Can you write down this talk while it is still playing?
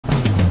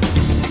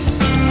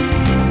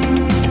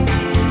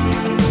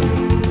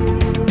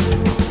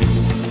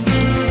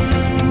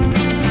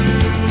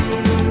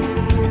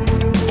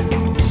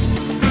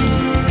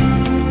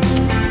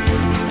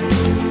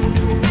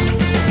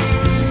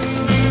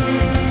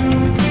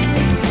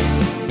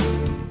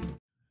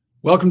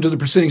Welcome to the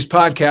Proceedings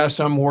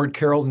podcast. I'm Ward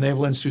Carroll, the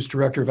Naval Institute's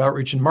Director of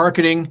Outreach and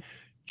Marketing.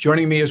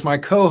 Joining me is my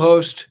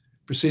co-host,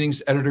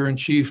 Proceedings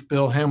Editor-in-Chief,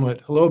 Bill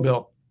Hamblet. Hello,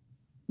 Bill.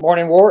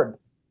 Morning, Ward.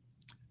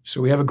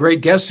 So we have a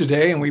great guest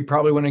today, and we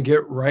probably want to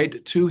get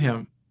right to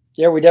him.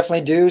 Yeah, we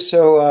definitely do.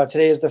 So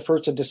today is the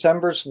 1st of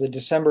December, so the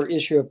December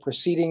issue of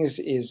Proceedings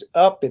is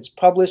up. It's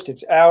published,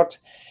 it's out,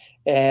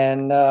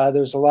 and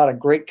there's a lot of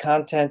great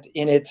content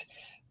in it.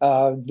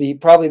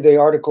 Probably the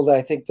article that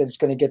I think that's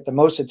going to get the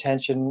most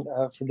attention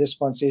for this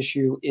month's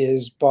issue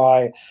is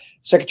by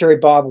Secretary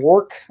Bob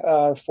Work,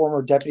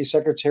 former Deputy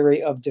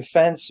Secretary of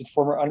Defense and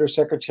former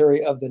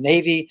Undersecretary of the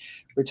Navy,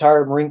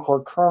 retired Marine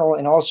Corps Colonel,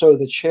 and also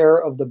the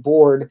chair of the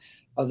board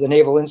of the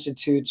Naval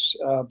Institute's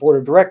Board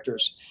of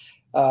Directors.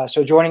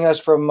 So joining us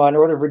from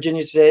Northern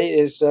Virginia today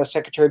is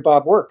Secretary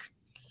Bob Work.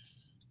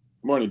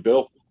 Good morning,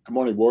 Bill. Good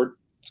morning, Ward.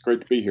 It's great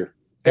to be here.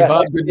 Hey,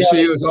 Bob, good to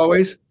see you as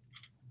always.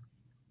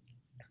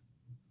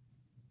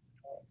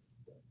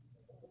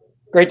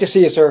 Great to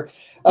see you, sir.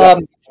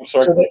 I'm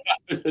sorry.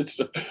 It's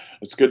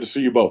good to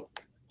see you both.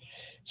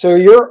 So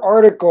your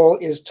article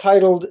is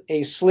titled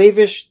 "A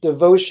Slavish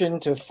Devotion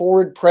to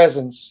Forward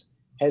Presence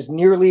Has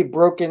Nearly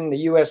Broken the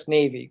U.S.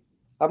 Navy."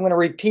 I'm going to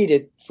repeat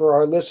it for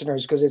our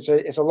listeners because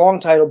it's a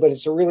long title, but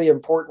it's a really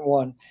important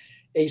one.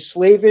 A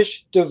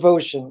slavish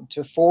devotion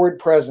to forward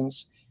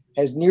presence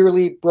has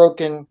nearly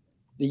broken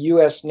the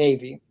U.S.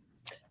 Navy.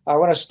 I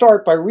want to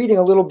start by reading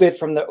a little bit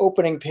from the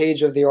opening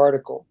page of the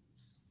article.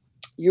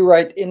 You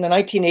write, in the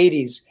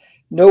 1980s,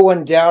 no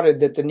one doubted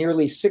that the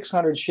nearly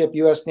 600-ship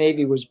U.S.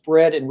 Navy was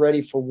bred and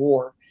ready for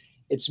war.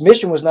 Its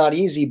mission was not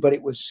easy, but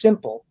it was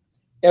simple.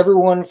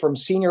 Everyone from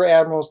senior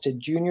admirals to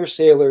junior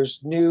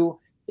sailors knew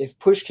if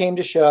push came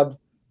to shove,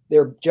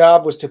 their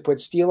job was to put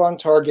steel on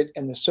target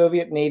and the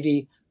Soviet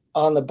Navy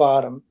on the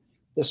bottom.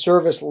 The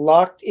service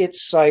locked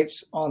its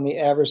sights on the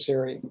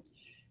adversary.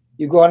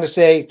 You go on to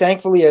say,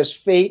 thankfully, as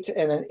fate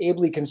and an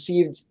ably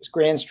conceived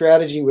grand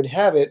strategy would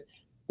have it,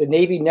 the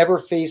Navy never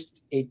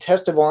faced a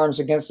test of arms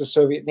against the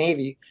Soviet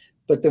Navy,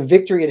 but the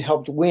victory it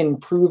helped win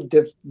proved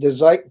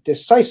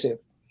decisive.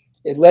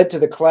 It led to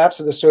the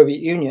collapse of the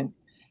Soviet Union.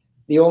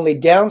 The only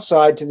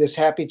downside to this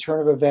happy turn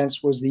of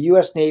events was the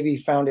U.S. Navy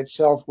found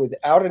itself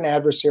without an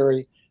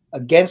adversary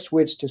against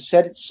which to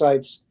set its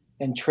sights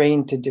and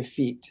train to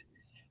defeat.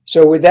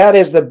 So with that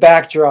as the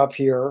backdrop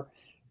here,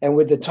 and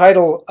with the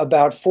title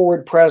about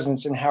forward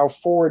presence and how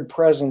forward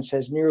presence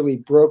has nearly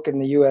broken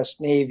the U.S.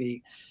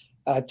 Navy,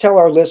 tell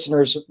our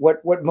listeners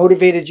what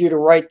motivated you to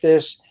write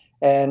this,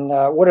 and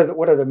what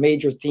are the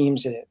major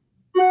themes in it?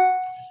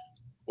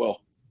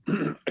 Well,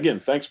 again,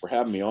 thanks for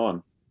having me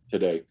on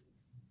today.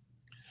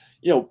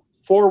 You know,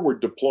 forward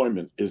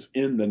deployment is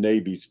in the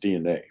Navy's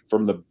DNA.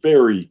 From the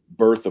very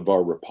birth of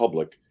our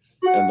republic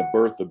and the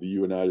birth of the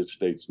United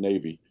States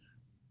Navy,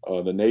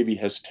 the Navy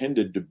has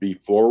tended to be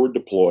forward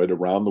deployed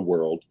around the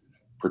world,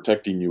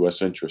 protecting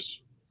U.S.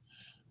 interests.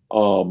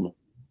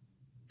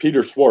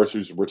 Peter Schwartz,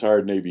 who's a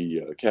retired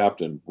Navy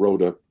captain,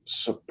 wrote a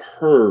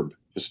superb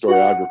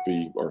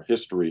historiography or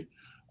history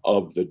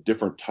of the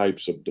different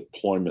types of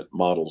deployment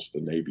models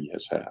the Navy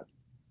has had.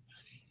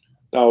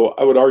 Now,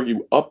 I would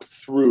argue up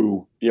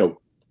through,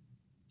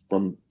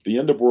 from the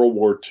end of World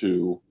War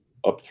II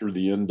up through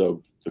the end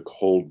of the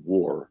Cold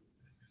War,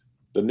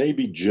 the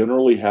Navy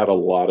generally had a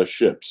lot of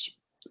ships.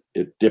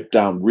 It dipped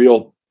down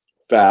real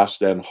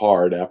fast and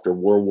hard after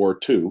World War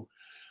II,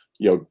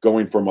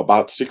 going from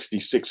about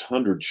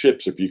 6,600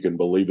 ships, if you can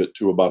believe it,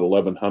 to about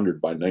 1,100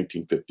 by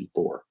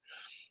 1954.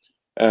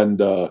 And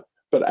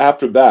but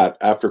after that,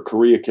 after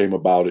Korea came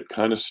about, it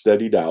kind of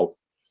steadied out,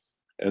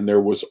 and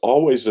there was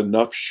always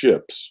enough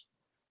ships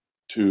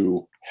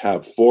to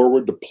have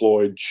forward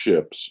deployed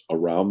ships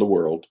around the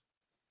world,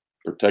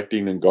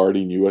 protecting and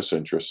guarding U.S.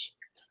 interests,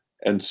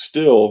 and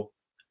still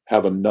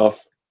have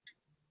enough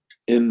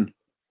in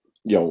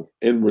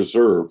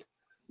reserve,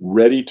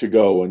 ready to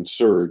go and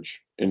surge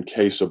in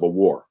case of a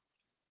war.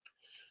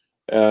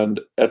 And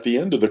at the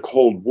end of the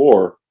Cold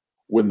War,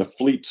 when the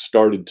fleet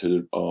started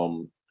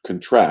to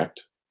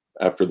contract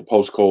after the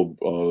post-Cold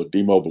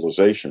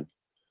demobilization,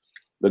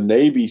 the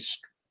Navy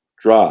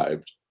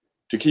strived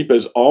to keep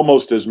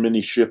almost as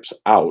many ships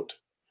out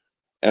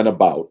and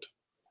about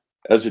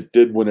as it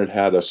did when it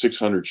had a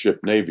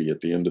 600-ship Navy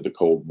at the end of the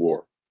Cold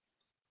War.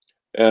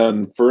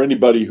 And for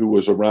anybody who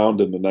was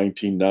around in the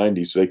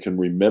 1990s, they can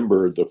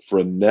remember the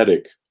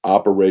frenetic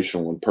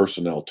operational and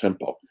personnel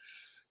tempo.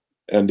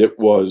 And it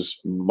was,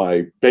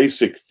 my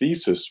basic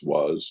thesis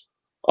was,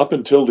 up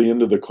until the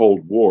end of the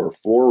Cold War,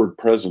 forward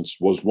presence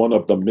was one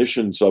of the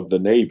missions of the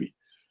Navy.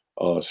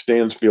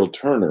 Stansfield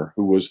Turner,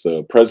 who was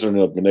the president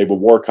of the Naval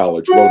War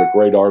College, wrote a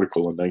great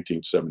article in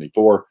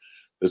 1974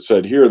 that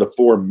said, here are the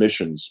four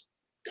missions,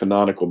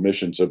 canonical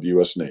missions of the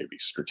U.S. Navy: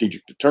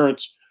 strategic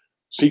deterrence,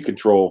 sea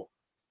control,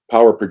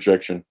 power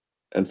projection,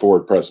 and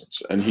forward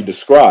presence. And he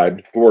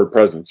described forward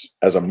presence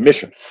as a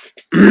mission.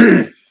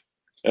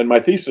 And my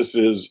thesis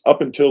is,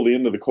 up until the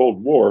end of the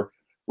Cold War,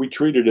 we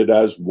treated it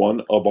as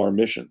one of our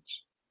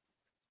missions.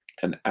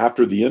 And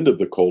after the end of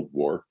the Cold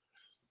War,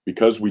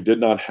 because we did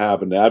not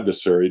have an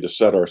adversary to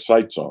set our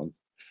sights on,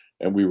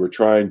 and we were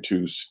trying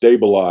to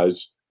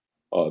stabilize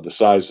the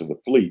size of the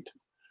fleet,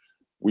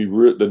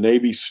 the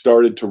Navy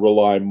started to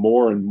rely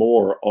more and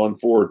more on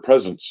forward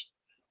presence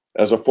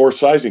as a force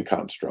sizing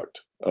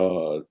construct.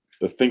 The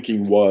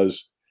thinking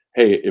was,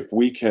 hey, if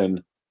we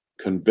can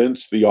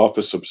convince the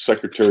Office of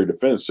Secretary of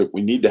Defense that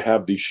we need to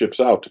have these ships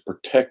out to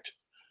protect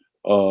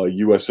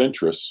U.S.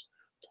 interests,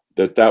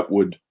 that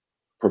would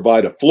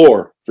provide a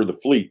floor for the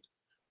fleet,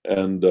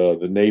 and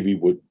the Navy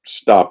would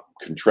stop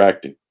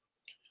contracting.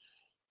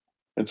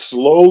 And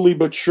slowly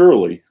but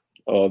surely,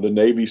 the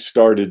Navy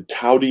started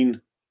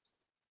touting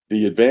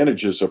the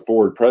advantages of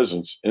forward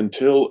presence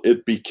until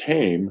it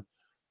became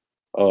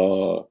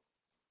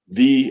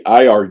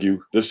I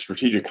argue, the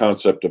strategic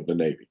concept of the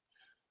Navy,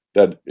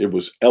 that it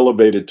was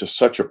elevated to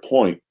such a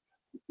point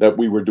that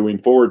we were doing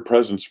forward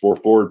presence for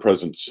forward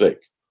presence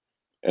sake.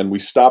 And we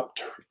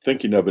stopped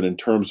thinking of it in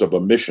terms of a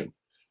mission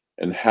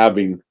and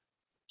having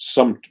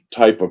some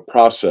type of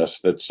process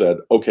that said,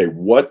 okay,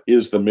 what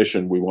is the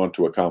mission we want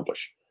to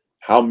accomplish?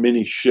 How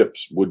many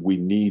ships would we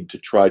need to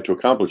try to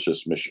accomplish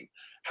this mission?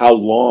 How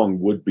long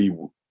would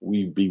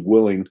we be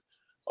willing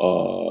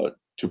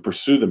to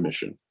pursue the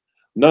mission?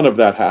 None of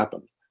that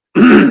happened.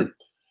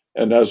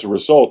 And as a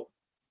result,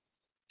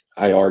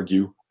 I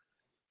argue,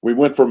 we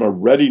went from a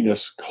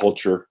readiness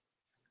culture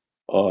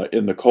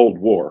in the Cold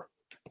War,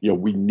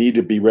 we need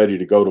to be ready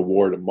to go to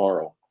war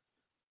tomorrow,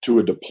 to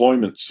a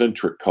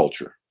deployment-centric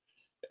culture.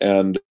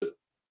 And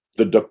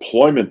the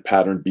deployment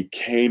pattern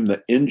became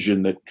the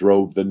engine that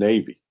drove the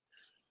Navy.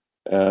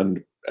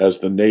 And as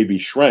the Navy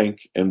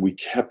shrank and we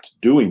kept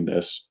doing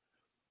this,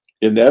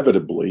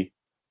 inevitably,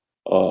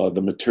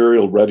 the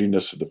material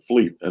readiness of the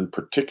fleet, and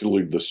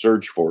particularly the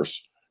surge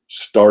force,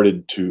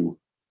 started to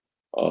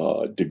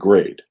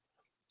degrade.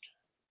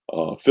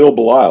 Admiral Phil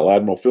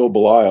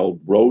Belisle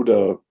wrote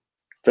a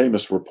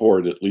famous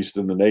report, at least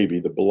in the Navy,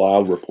 the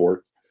Belisle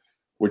Report,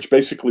 which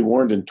basically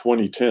warned in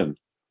 2010,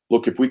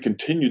 look, if we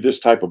continue this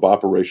type of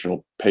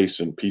operational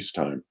pace in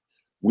peacetime,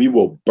 we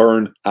will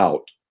burn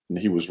out. And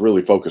he was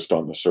really focused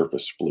on the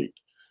surface fleet,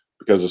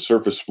 because the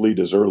surface fleet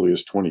as early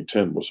as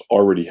 2010 was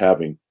already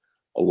having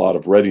a lot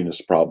of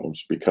readiness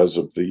problems because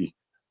of the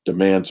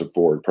demands of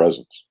forward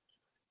presence.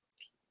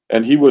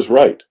 And he was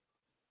right.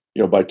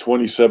 By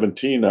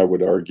 2017, I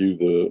would argue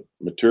the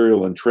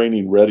material and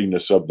training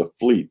readiness of the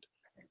fleet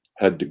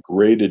had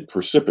degraded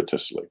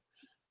precipitously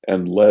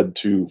and led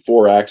to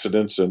 4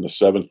 accidents in the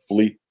 7th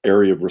Fleet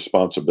area of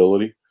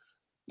responsibility,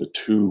 the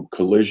 2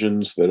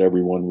 collisions that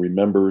everyone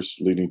remembers,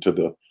 leading to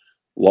the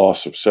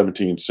loss of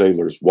 17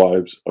 sailors'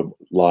 lives.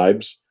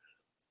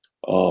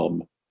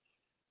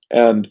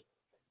 And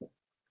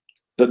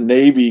the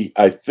Navy,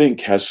 I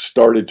think, has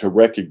started to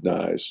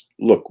recognize,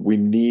 look, we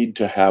need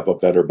to have a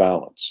better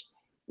balance.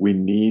 We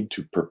need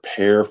to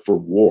prepare for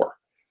war.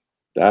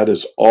 That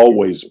has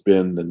always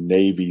been the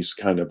Navy's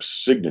kind of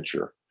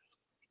signature.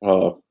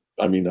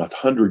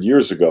 100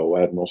 years ago,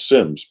 Admiral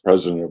Sims,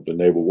 president of the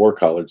Naval War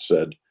College,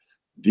 said,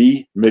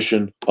 the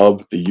mission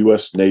of the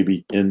U.S.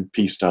 Navy in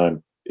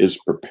peacetime is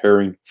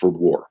preparing for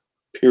war.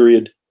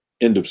 Period.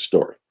 End of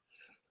story.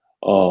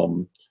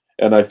 And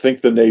I think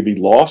the Navy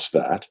lost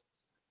that,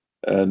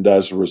 and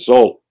as a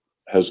result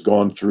has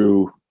gone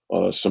through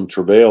some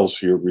travails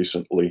here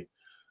recently,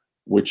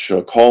 which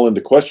call into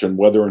question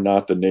whether or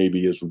not the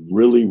Navy is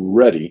really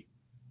ready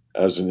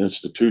as an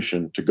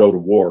institution to go to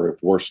war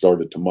if war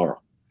started tomorrow.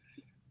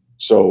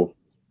 So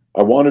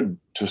I wanted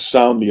to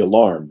sound the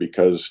alarm,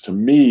 because to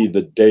me,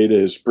 the data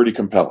is pretty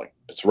compelling.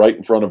 It's right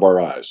in front of our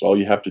eyes. All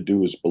you have to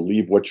do is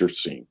believe what you're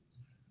seeing.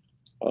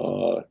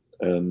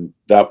 And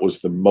that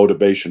was the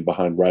motivation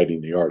behind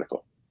writing the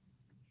article.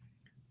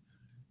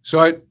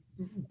 So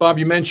Bob,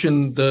 you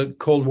mentioned the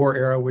Cold War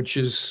era, which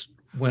is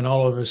when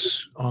all of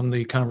us on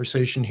the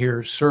conversation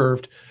here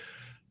served.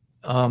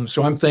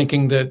 So I'm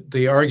thinking that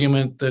the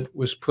argument that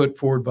was put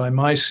forward by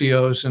my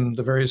COs and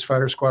the various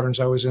fighter squadrons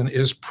I was in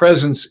is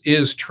presence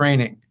is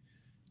training.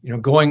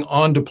 Going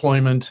on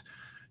deployment,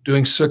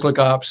 doing cyclic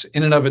ops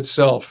in and of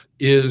itself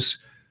is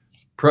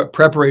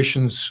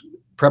preparation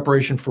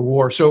for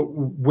war. So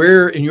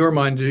where in your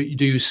mind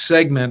do you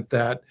segment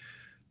that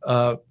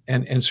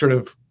and sort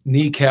of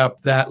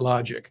kneecap that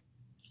logic?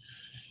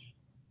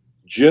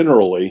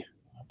 Generally,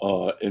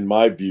 in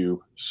my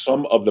view,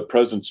 some of the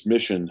presence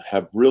mission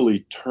have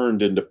really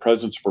turned into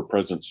presence for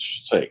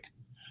presence sake.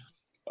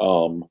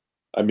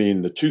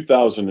 The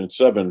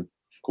 2007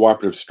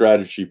 Cooperative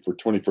Strategy for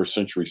 21st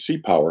Century Sea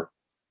Power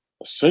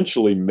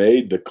essentially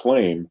made the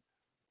claim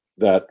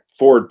that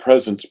forward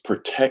presence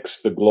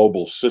protects the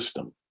global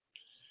system.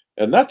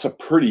 And that's a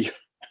pretty,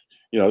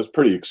 it's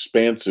pretty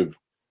expansive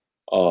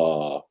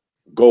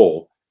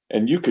goal.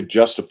 And you could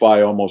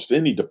justify almost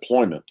any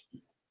deployment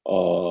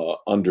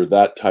under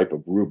that type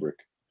of rubric.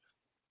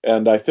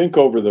 And I think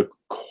over the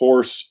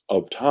course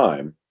of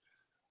time,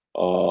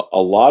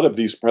 a lot of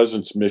these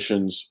presence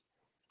missions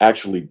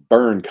actually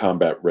burn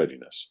combat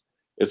readiness.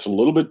 It's a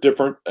little bit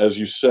different, as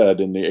you said,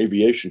 in the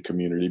aviation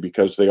community,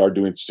 because they are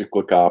doing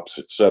cyclic ops,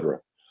 etc.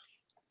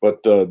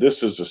 But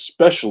this has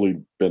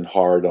especially been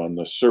hard on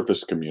the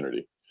surface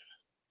community.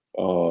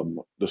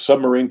 The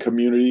submarine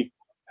community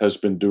has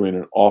been doing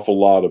an awful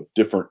lot of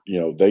different,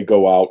 they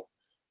go out,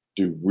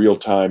 do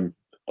real-time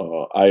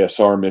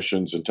ISR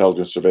missions,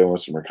 intelligence,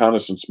 surveillance, and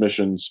reconnaissance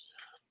missions.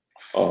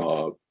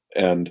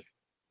 And,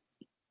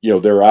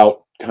 they're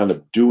out kind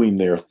of doing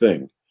their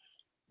thing.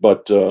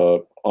 But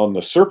on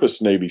the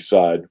surface Navy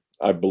side,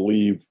 I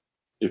believe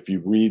if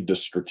you read the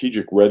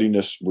strategic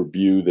readiness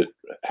review that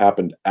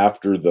happened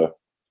after the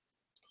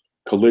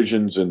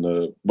collisions in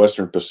the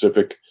Western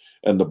Pacific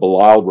and the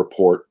Bilal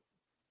report,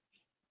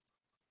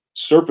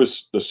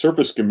 the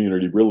surface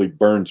community really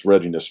burns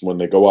readiness when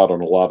they go out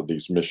on a lot of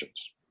these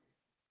missions.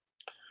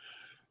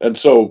 And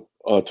so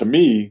to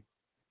me,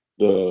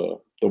 the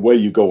way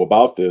you go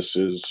about this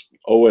is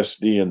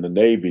OSD and the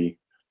Navy,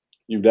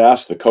 you'd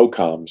ask the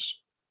COCOMs,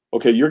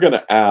 okay, you're going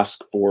to ask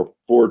for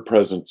forward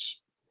presence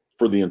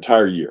for the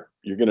entire year.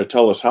 You're going to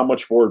tell us how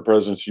much forward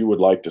presence you would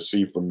like to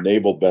see from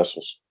naval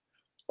vessels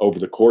over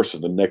the course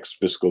of the next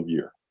fiscal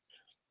year.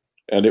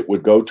 And it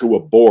would go to a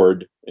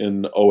board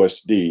in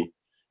OSD,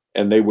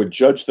 and they would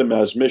judge them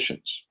as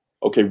missions.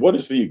 Okay, what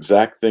is the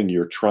exact thing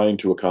you're trying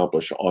to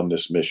accomplish on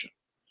this mission?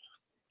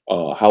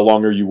 How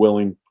long are you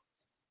willing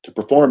to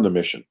perform the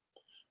mission?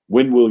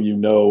 When will you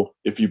know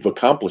if you've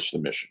accomplished the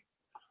mission?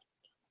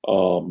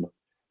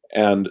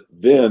 And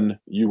then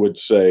you would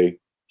say,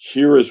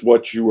 here is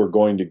what you are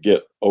going to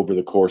get over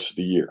the course of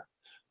the year.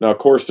 Now, of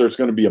course, there's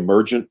going to be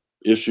emergent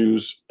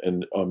issues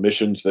and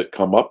missions that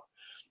come up.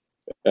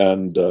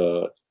 And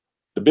the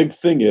big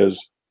thing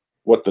is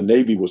what the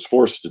Navy was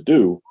forced to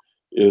do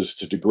is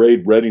to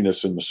degrade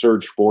readiness in the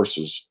surge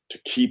forces to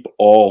keep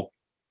all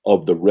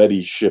of the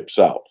ready ships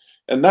out.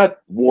 And that,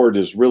 Ward,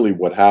 is really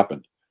what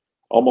happened.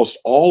 Almost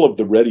all of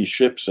the ready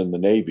ships in the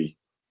Navy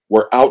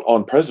were out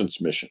on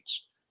presence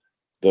missions.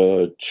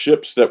 The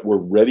ships that were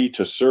ready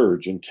to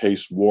surge in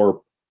case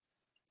war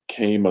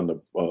came on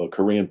the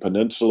Korean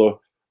Peninsula,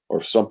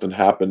 or something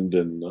happened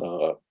in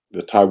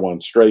the Taiwan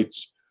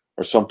Straits,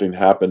 or something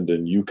happened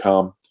in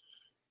Yukon,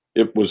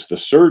 it was the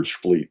surge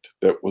fleet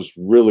that was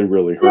really,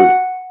 really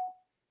hurting.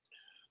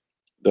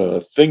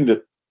 The thing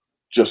that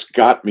just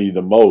got me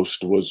the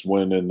most was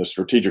when in the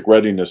strategic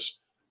readiness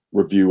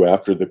review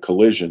after the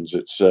collisions,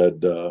 it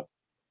said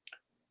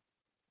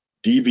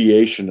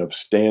deviation of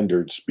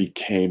standards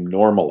became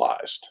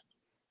normalized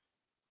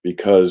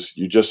because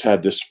you just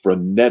had this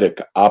frenetic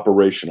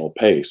operational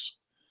pace.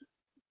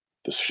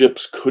 The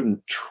ships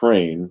couldn't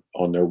train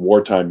on their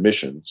wartime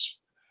missions.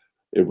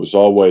 It was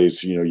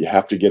always, you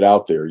have to get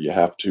out there. You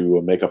have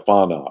to make a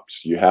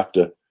FONOPS. You have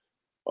to,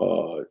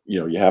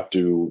 you have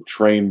to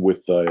train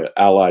with the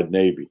Allied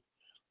Navy.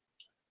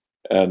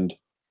 And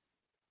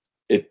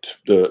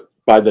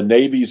by the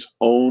Navy's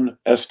own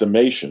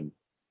estimation,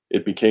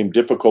 it became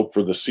difficult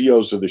for the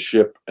COs of the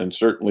ship and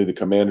certainly the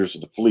commanders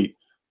of the fleet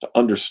to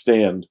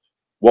understand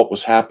what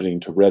was happening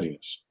to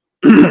readiness.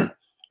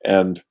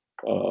 And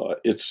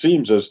it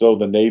seems as though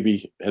the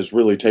Navy has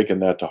really taken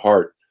that to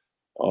heart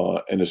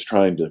and is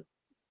trying to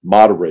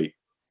moderate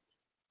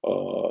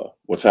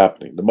what's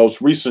happening. The most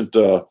recent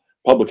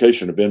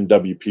publication of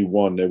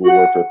MWP1, Naval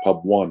Warfare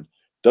Pub 1,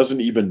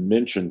 doesn't even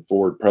mention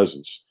forward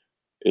presence.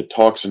 It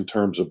talks in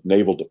terms of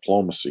naval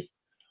diplomacy.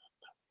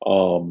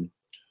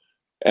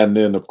 And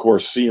then, of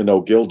course, C&O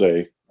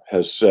Gilday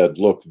has said,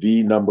 look,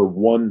 the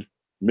 #1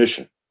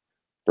 mission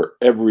for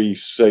every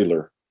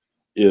sailor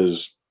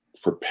is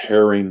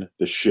preparing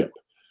the ship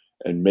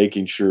and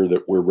making sure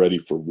that we're ready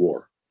for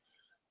war.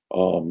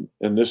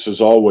 And this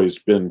has always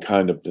been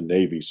kind of the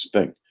Navy's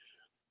thing.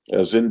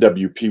 As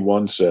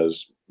NWP1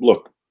 says,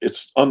 look,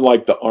 it's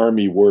unlike the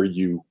Army where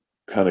you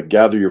kind of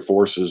gather your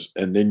forces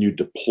and then you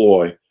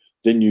deploy,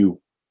 then you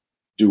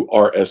do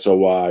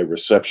RSOI,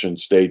 reception,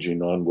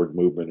 staging, onward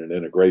movement, and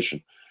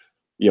integration.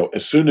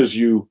 As soon as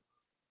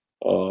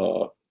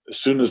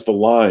the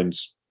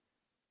lines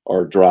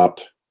are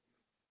dropped,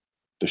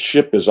 the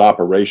ship is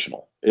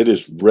operational. It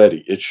is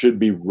ready. It should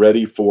be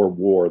ready for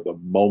war the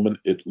moment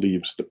it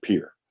leaves the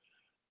pier.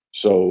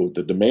 So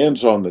the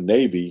demands on the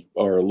Navy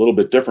are a little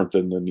bit different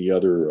than the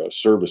other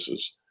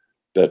services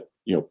that,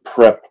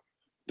 prep,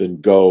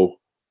 then go,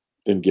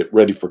 then get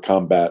ready for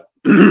combat,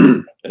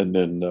 and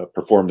then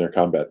perform their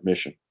combat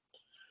mission.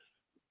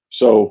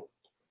 So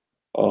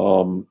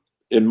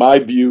in my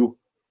view,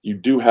 you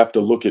do have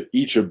to look at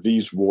each of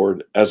these,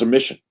 Ward, as a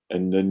mission.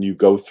 And then you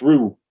go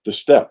through the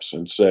steps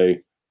and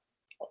say,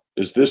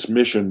 is this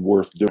mission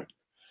worth doing?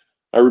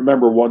 I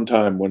remember one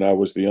time when I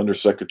was the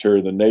Undersecretary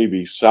of the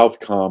Navy,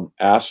 Southcom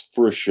asked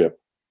for a ship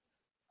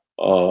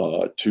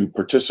to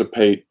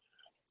participate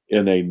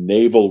in a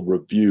naval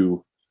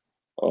review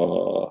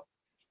of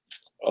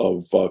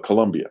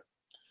Colombia.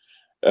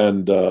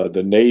 And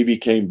the Navy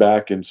came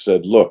back and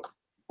said, look,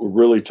 we're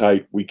really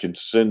tight. We can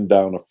send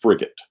down a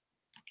frigate.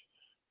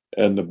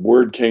 And the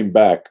word came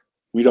back,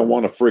 we don't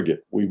want a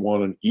frigate. We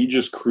want an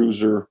Aegis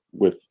cruiser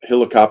with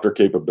helicopter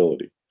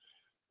capability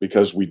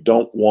because we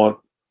don't want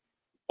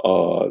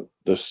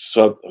the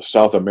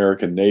South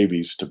American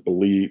navies to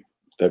believe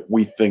that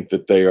we think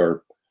that they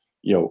are,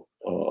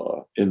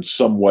 in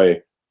some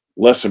way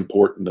less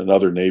important than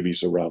other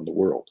navies around the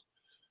world.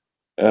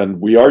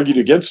 And we argued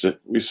against it.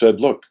 We said,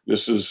 look,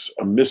 this is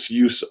a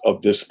misuse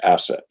of this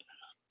asset.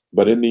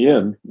 But in the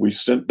end, we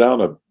sent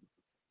down a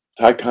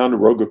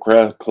Ticonderoga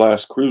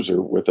class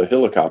cruiser with a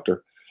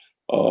helicopter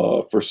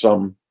for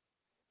some,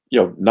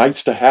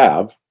 nice to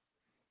have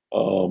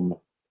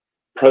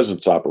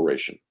presence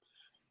operation.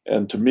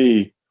 And to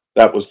me,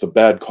 that was the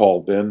bad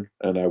call then.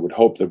 And I would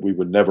hope that we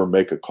would never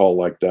make a call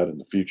like that in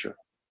the future.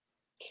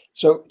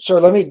 So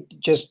let me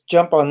just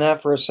jump on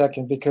that for a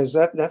second, because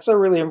that's a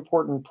really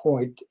important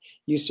point.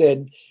 You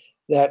said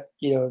that,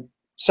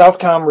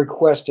 Southcom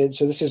requested,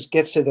 so this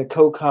gets to the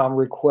COCOM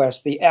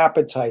request, the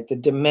appetite, the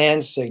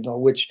demand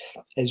signal, which,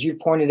 as you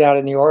pointed out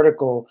in the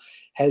article,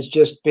 has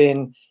just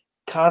been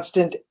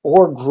constant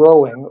or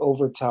growing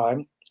over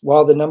time,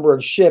 while the number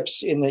of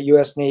ships in the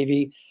U.S.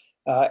 Navy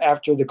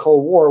after the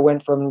Cold War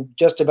went from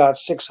just about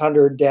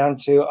 600 down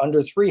to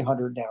under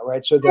 300 now,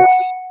 right? So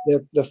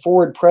the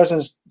forward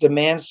presence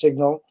demand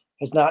signal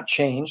has not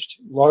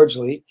changed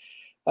largely,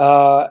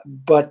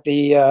 but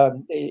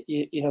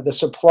the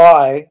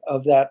supply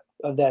of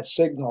that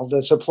signal,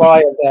 the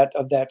supply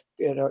of that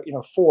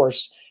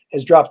force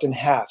has dropped in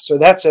half. So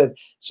that's a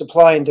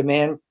supply and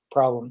demand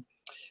problem.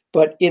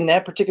 But in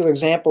that particular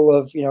example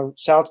of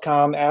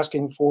Southcom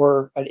asking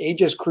for an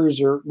Aegis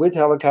cruiser with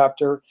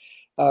helicopter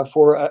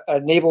for a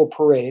naval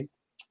parade,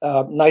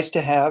 nice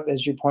to have,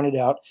 as you pointed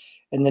out,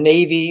 and the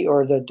Navy,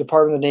 or the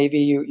Department of the Navy,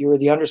 you were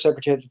the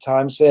undersecretary at the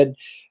time, said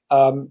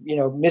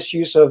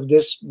misuse of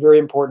this very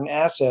important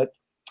asset.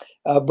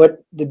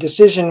 But the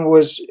decision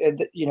was,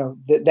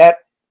 that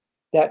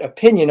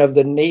opinion of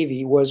the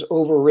Navy was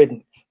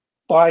overridden.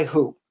 By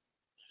who?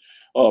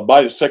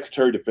 By the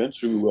Secretary of Defense,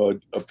 who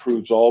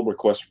approves all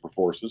requests for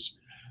forces.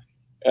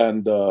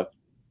 And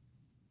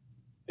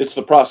it's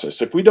the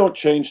process. If we don't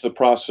change the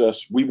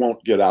process, we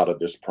won't get out of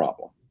this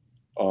problem.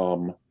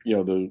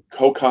 The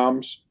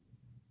COCOMs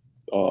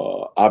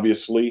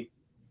obviously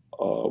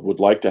would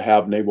like to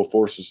have naval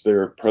forces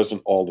there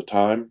present all the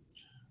time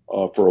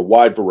for a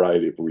wide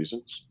variety of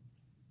reasons.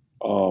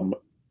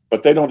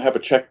 But they don't have a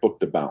checkbook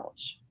to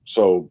balance.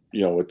 So,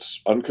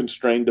 it's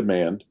unconstrained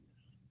demand.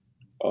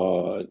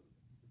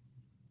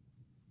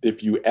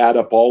 If you add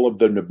up all of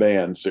the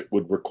demands, it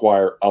would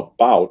require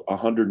about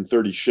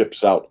 130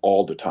 ships out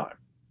all the time.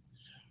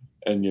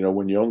 And,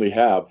 when you only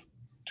have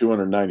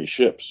 290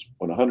 ships,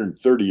 when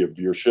 130 of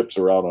your ships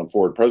are out on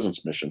forward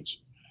presence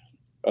missions,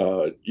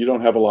 you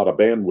don't have a lot of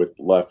bandwidth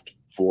left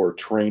for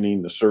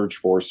training the surge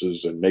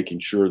forces and making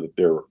sure that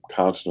they're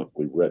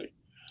constantly ready.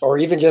 Or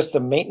even just the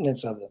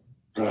maintenance of them.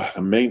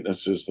 The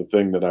maintenance is the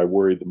thing that I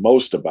worry the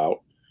most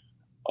about.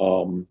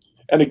 And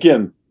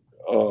again,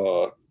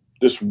 the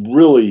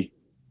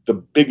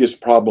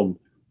biggest problem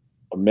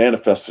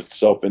manifests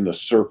itself in the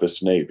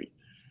surface Navy.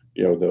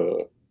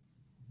 The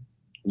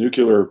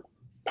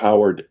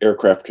nuclear-powered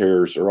aircraft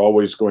carriers are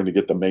always going to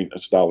get the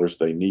maintenance dollars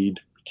they need.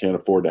 Can't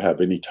afford to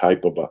have any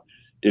type of a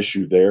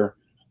issue there.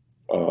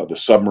 The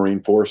submarine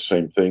force,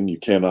 same thing. You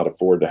cannot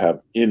afford to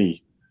have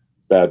any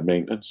bad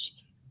maintenance.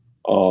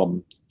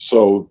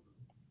 So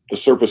the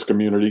surface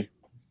community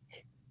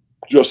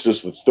just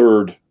is the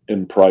third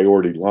in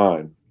priority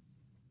line.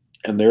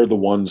 And they're the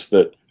ones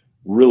that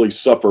really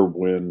suffer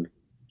when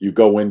you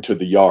go into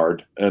the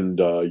yard and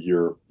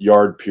your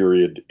yard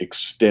period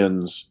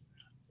extends,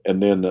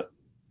 and then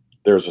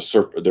there's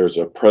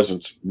a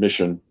presence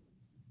mission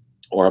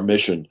or a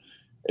mission,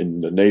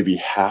 and the Navy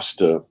has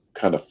to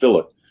kind of fill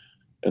it.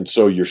 And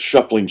so you're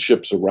shuffling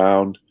ships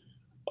around.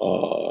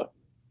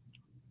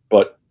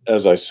 But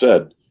as I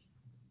said,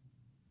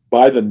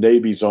 by the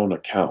Navy's own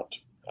account,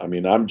 I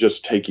mean, I'm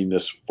just taking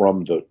this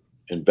from the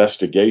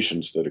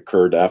investigations that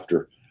occurred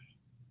after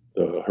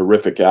the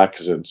horrific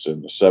accidents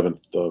in the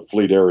 7th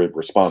Fleet Area of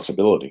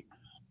Responsibility.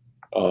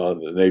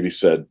 The Navy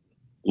said,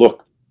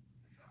 look,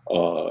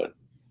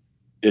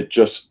 it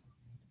just,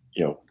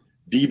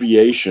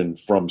 deviation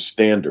from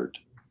standard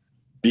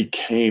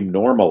became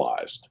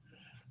normalized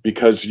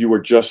because you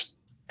were just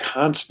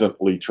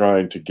constantly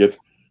trying to get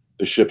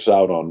the ships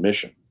out on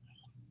mission.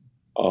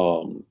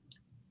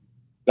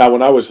 Now,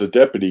 when I was the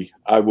deputy,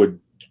 I would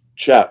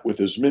chat with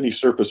as many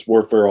surface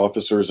warfare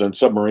officers and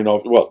submarine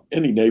well,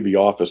 any Navy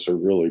officer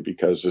really,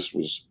 because this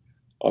was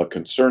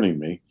concerning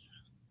me.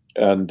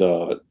 And,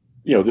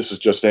 this is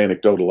just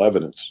anecdotal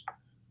evidence.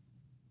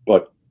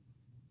 But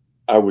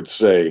I would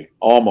say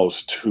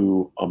almost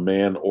to a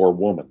man or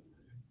woman,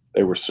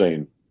 they were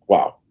saying,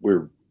 wow,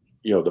 we're,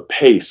 the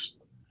pace,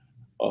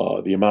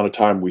 the amount of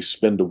time we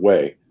spend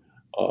away,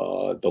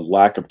 the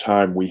lack of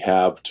time we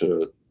have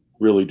to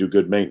really do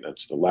good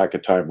maintenance, the lack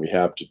of time we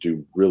have to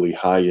do really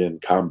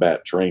high-end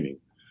combat training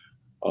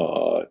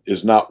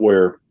is not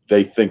where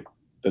they think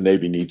the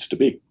Navy needs to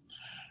be.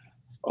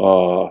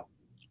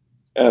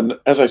 And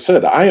as I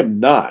said, I am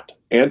not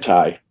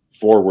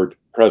anti-forward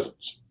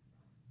presence.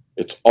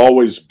 It's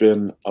always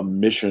been a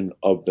mission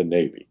of the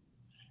Navy,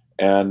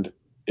 and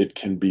it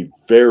can be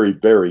very,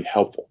 very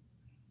helpful.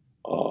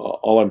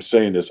 All I'm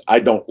saying is I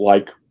don't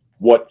like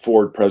what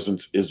forward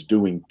presence is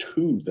doing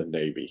to the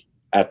Navy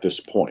at this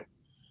point.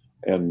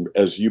 And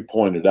as you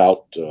pointed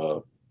out,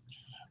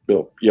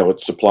 built.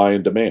 It's supply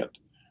and demand.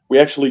 We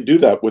actually do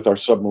that with our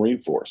submarine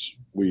force.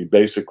 We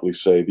basically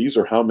say, these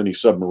are how many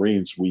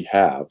submarines we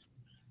have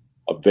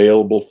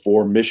available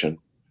for mission.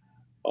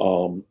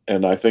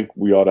 And I think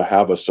we ought to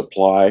have a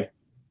supply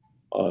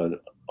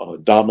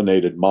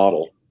dominated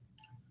model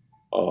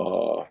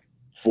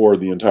for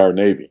the entire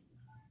Navy,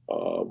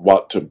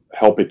 to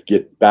help it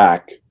get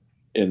back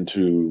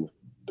into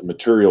the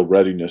material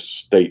readiness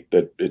state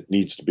that it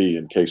needs to be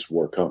in case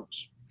war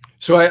comes.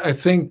 So I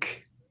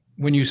think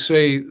when you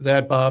say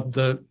that, Bob,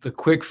 the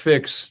quick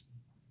fix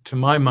to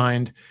my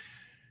mind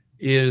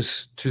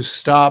is to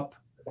stop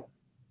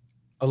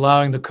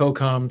allowing the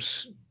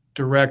COCOMs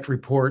direct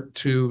report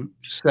to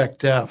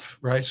SecDef,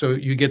 right? So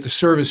you get the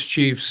service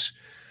chiefs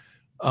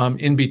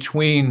in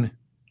between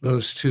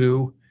those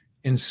two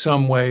in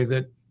some way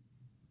that,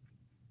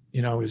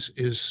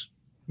 is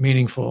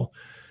meaningful.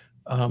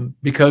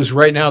 Because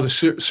right now the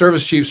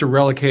service chiefs are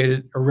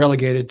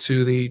relegated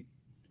to the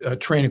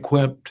train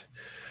equipped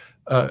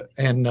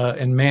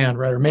and man,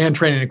 right, or man,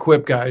 train and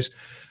equip guys.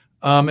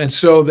 And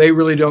so they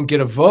really don't get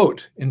a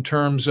vote in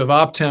terms of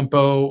op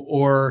tempo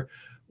or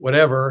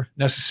whatever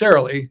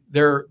necessarily.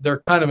 They're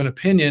kind of an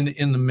opinion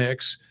in the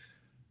mix.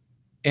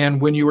 And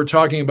when you were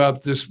talking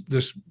about this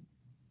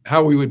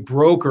how we would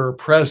broker a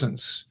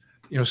presence,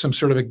 some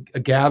sort of a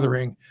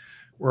gathering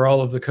where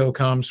all of the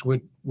COCOMs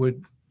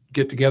would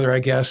get together, I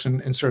guess,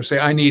 and sort of say,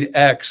 I need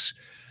X.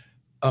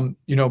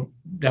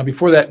 Now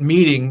before that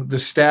meeting, the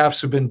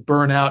staffs have been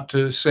burnt out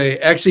to say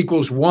X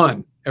equals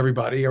 1,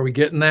 everybody. Are we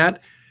getting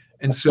that?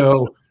 And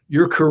so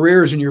your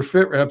careers and your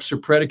fit reps are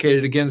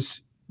predicated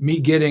against me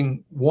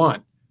getting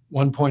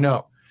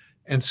 1.0.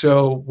 And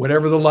so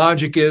whatever the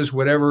logic is,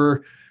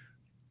 whatever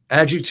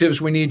adjectives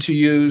we need to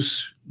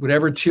use,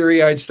 whatever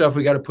teary-eyed stuff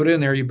we got to put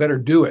in there, you better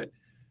do it.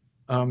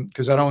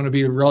 Because I don't want to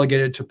be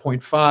relegated to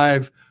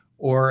 0.5,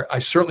 or I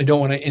certainly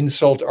don't want to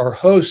insult our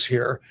hosts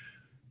here,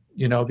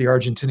 the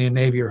Argentinian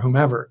Navy or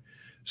whomever.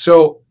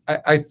 So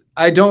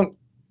I don't,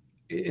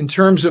 in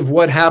terms of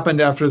what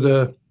happened after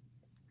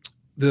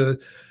the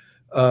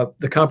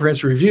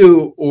comprehensive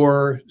review,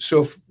 or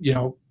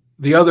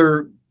the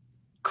other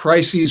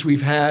crises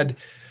we've had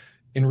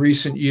in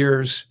recent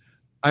years,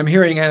 I'm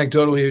hearing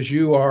anecdotally, as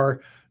you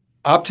are,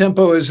 op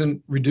tempo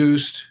isn't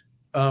reduced.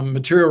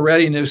 Material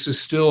readiness is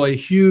still a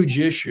huge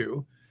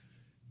issue,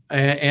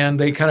 and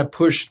they kind of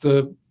pushed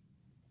the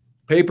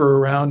paper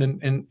around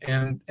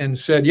and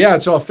said, yeah,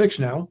 it's all fixed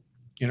now.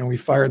 We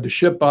fired the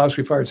ship boss,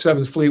 we fired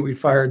 7th Fleet, we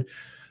fired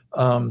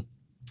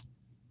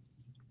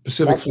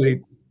Pacific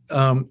Fleet,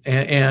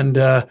 and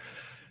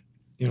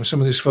some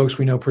of these folks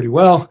we know pretty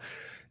well.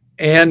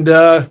 And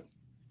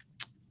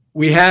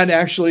we had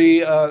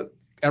actually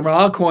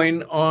Admiral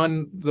Alcoin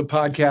on the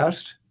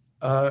podcast,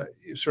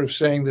 sort of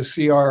saying the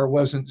CR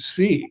wasn't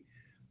C.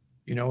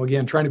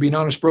 Again, trying to be an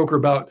honest broker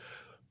about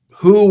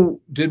who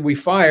did we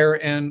fire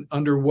and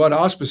under what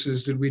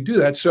auspices did we do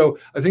that. So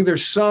I think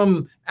there's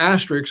some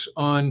asterisks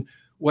on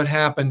what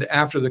happened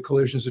after the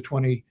collisions of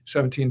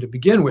 2017 to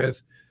begin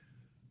with.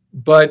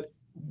 But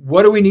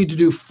what do we need to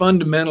do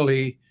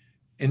fundamentally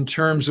in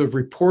terms of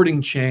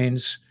reporting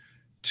chains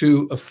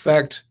to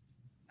affect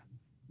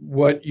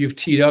what you've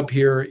teed up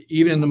here,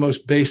 even in the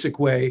most basic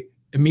way,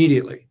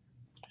 immediately?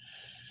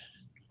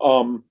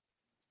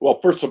 Well,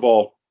 first of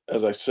all,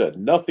 as I said,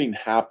 nothing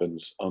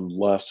happens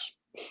unless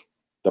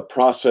the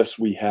process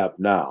we have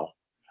now,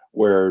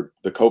 where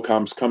the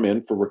COCOMs come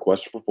in for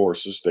requests for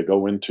forces, they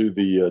go into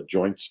the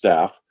joint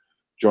staff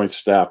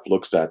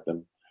looks at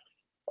them.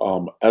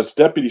 As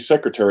deputy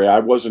secretary, I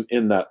wasn't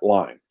in that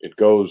line. It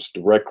goes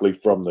directly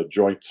from the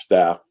joint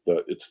staff.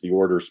 It's the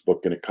orders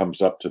book, and it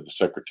comes up to the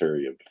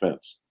Secretary of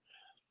Defense.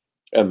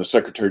 And the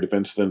Secretary of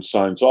Defense then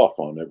signs off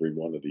on every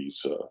one of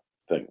these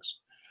things.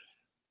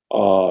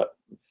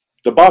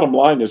 The bottom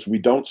line is we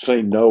don't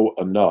say no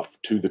enough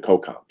to the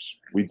COCOMs.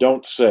 We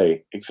don't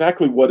say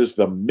exactly what is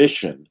the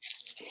mission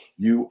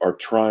you are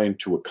trying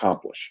to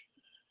accomplish.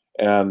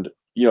 And,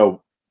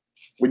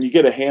 when you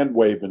get a hand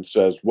wave and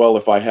says, well,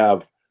 if I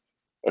have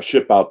a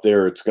ship out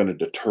there, it's going to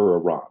deter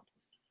Iran.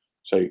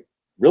 Say,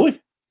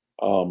 really?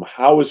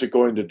 How is it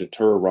going to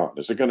deter Iran?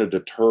 Is it going to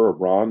deter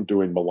Iran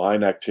doing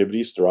malign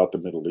activities throughout the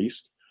Middle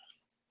East?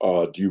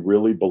 Do you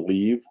really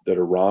believe that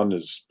Iran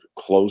is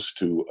close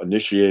to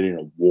initiating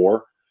a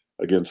war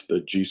against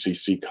the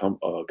GCC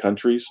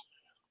countries?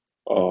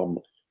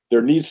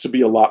 There needs to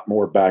be a lot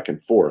more back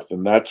and forth.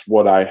 And that's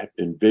what I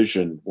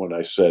envisioned when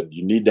I said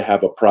you need to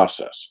have a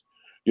process.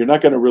 You're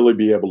not going to really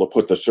be able to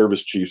put the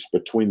service chiefs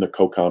between the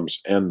COCOMs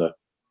and the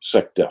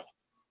SecDef.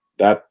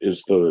 That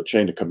is the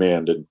chain of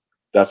command, and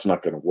that's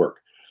not going to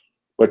work.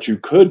 But you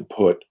could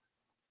put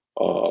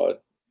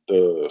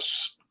the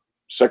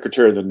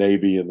Secretary of the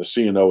Navy and the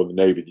CNO of the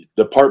Navy,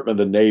 the Department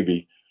of the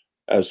Navy,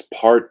 as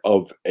part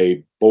of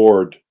a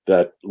board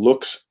that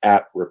looks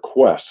at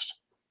requests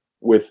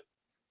with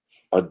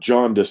a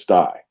jaundiced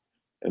eye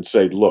and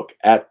say, look,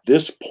 at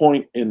this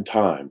point in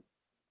time,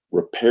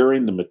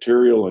 repairing the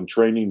material and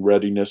training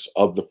readiness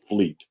of the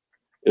fleet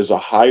is a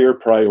higher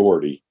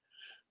priority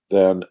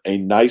than a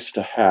nice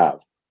to have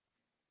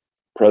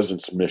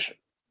presence mission.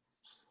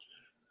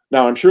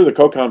 Now, I'm sure the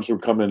COCOMs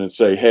would come in and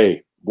say,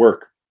 hey,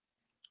 work,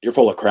 you're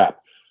full of crap.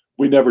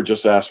 We never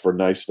just ask for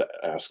nice to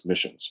ask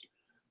missions.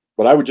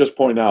 But I would just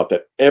point out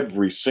that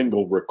every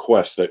single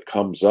request that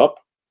comes up,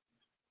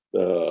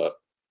 the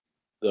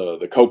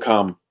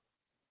COCOM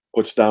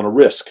puts down a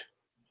risk.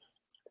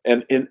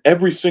 And in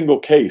every single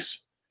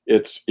case,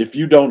 it's if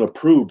you don't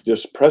approve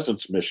this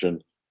presence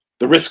mission,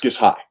 the risk is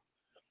high.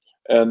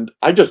 And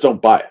I just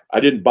don't buy it.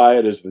 I didn't buy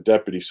it as the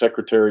deputy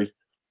secretary.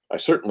 I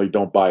certainly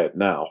don't buy it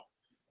now.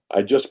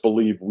 I just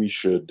believe we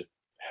should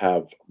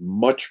have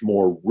much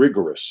more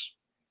rigorous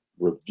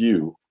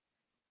review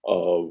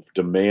of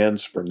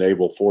demands for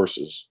naval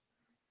forces,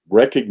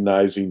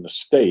 recognizing the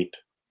state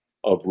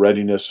of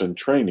readiness and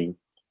training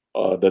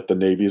that the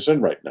Navy is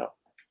in right now.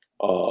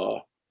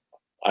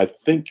 I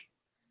think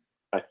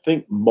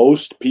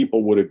most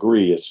people would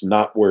agree it's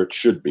not where it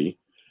should be,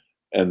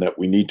 and that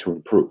we need to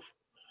improve.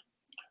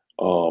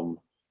 I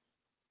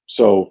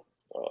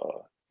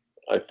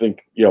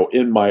think,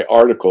 in my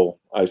article,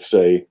 I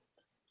say,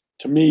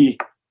 to me,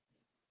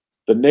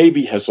 the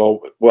Navy has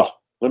well,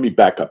 let me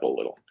back up a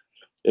little.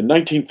 In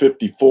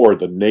 1954,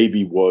 the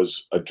Navy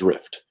was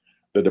adrift.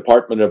 The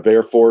Department of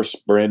Air Force,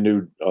 brand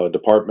new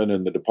department,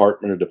 and the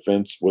Department of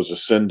Defense was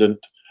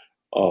ascendant.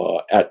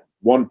 At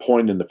one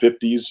point in the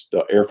 50s,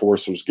 the Air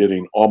Force was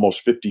getting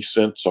almost 50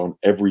 cents on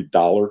every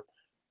dollar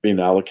being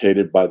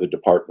allocated by the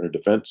Department of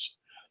Defense.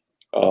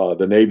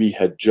 The Navy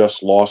had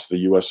just lost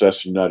the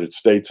USS United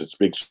States, its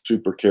big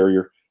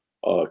supercarrier.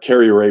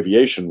 Carrier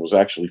aviation was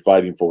actually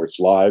fighting for its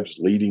lives,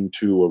 leading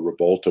to a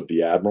revolt of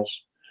the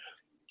admirals.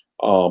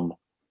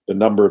 The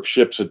number of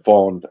ships had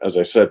fallen, as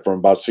I said, from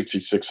about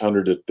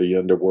 6,600 at the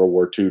end of World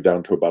War II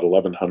down to about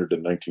 1,100 in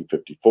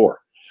 1954.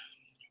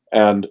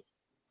 And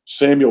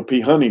Samuel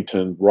P.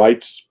 Huntington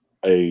writes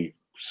a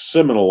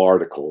seminal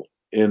article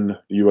in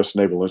the U.S.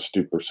 Naval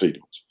Institute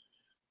Proceedings.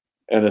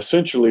 And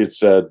essentially it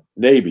said,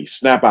 Navy,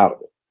 snap out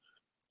of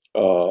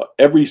it.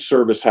 Every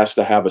service has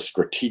to have a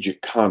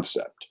strategic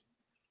concept.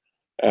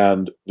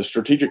 And the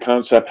strategic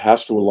concept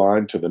has to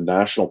align to the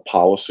national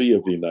policy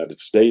of the United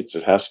States.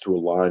 It has to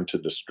align to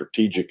the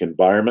strategic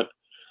environment.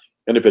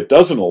 And if it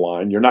doesn't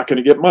align, you're not going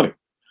to get money.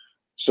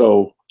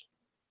 So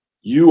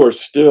you are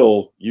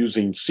still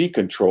using sea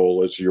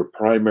control as your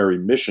primary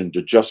mission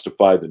to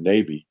justify the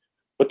Navy.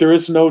 But there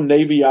is no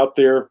Navy out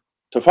there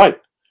to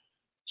fight.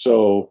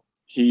 So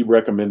he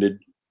recommended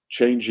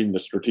changing the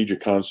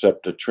strategic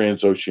concept to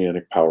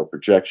transoceanic power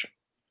projection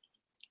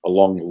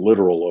along the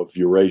littoral of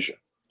Eurasia.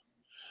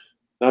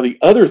 Now, the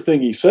other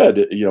thing he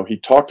said, he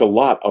talked a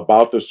lot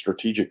about the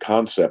strategic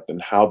concept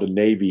and how the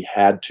Navy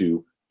had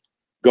to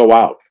go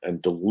out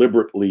and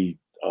deliberately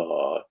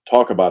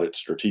talk about its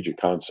strategic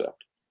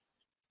concept.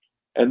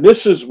 And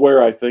this is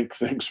where I think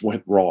things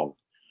went wrong.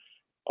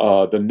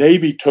 The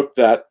Navy took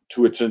that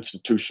to its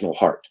institutional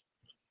heart.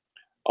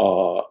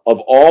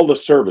 Of all the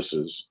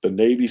services, the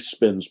Navy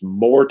spends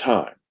more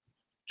time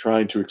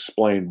trying to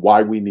explain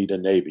why we need a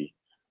Navy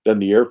than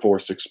the Air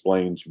Force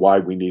explains why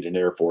we need an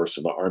Air Force,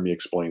 and the Army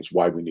explains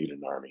why we need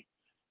an Army,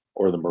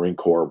 or the Marine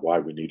Corps why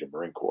we need a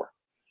Marine Corps.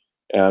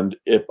 And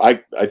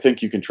I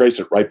think you can trace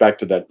it right back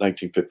to that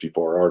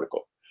 1954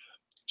 article.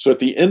 So at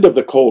the end of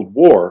the Cold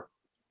War,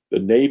 the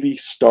Navy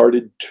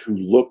started to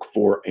look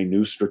for a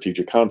new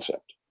strategic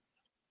concept.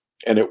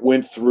 And it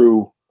went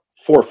through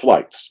 4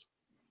 flights.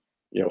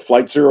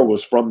 Flight 0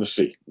 was from the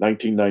sea,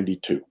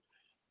 1992.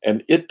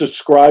 And it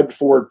described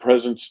forward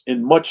presence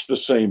in much the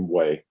same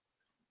way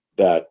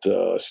that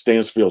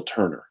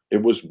Stansfield-Turner.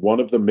 It was one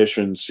of the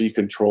missions, sea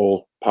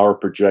control, power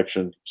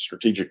projection,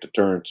 strategic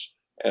deterrence,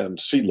 and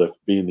sea lift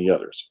being the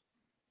others.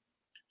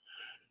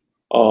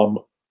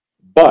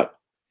 But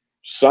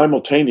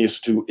simultaneous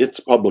to its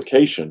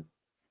publication,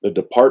 the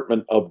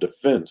Department of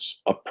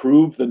Defense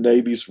approved the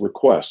Navy's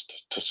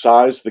request to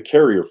size the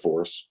carrier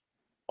force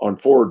on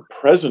forward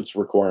presence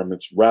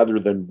requirements rather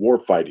than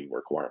warfighting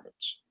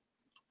requirements.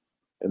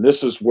 And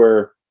this is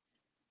where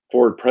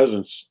forward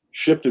presence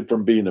shifted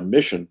from being a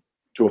mission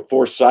to a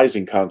force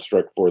sizing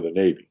construct for the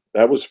Navy.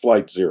 That was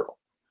Flight 0.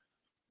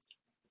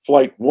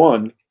 Flight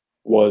 1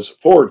 was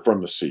forward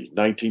from the sea,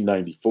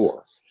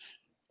 1994.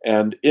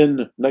 And in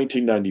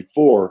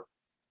 1994,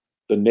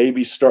 the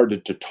Navy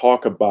started to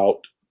talk about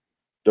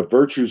the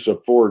virtues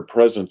of forward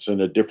presence in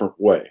a different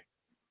way,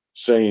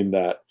 saying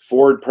that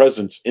forward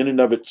presence in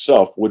and of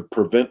itself would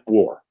prevent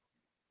war.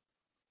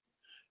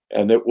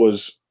 And it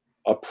was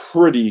a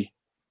pretty,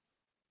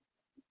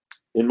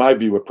 in my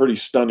view, a pretty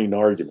stunning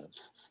argument,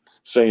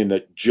 saying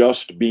that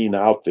just being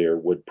out there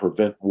would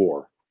prevent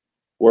war.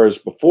 Whereas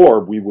before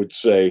we would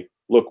say,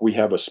 look, we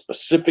have a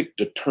specific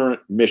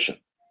deterrent mission.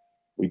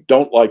 We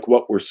don't like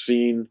what we're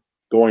seeing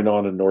going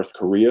on in North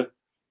Korea,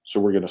 so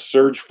we're going to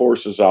surge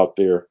forces out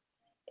there,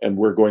 and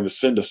we're going to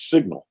send a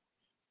signal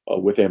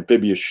with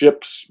amphibious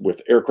ships,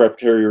 with aircraft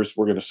carriers.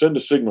 We're going to send a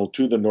signal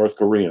to the North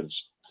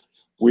Koreans.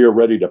 We are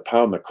ready to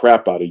pound the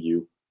crap out of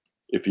you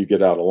if you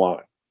get out of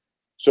line.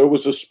 So it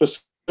was a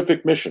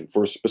specific mission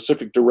for a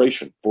specific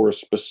duration, for a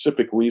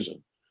specific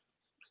reason.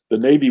 The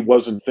Navy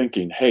wasn't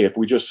thinking, hey, if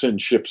we just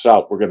send ships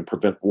out, we're going to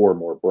prevent war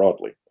more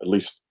broadly. At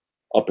least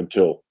up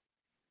until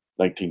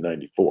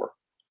 1994.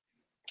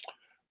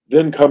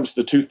 Then comes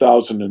the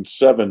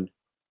 2007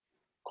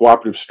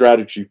 Cooperative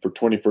Strategy for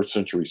 21st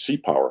Century Sea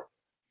Power,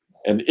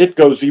 and it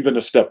goes even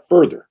a step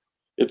further.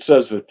 It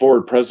says that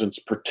forward presence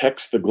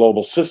protects the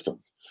global system.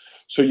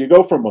 So you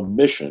go from a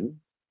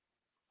mission,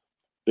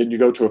 then you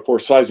go to a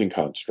force sizing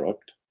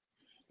construct,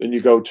 then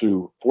you go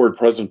to forward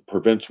presence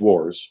prevents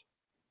wars,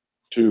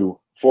 to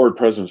forward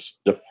presence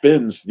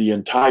defends the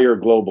entire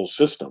global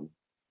system.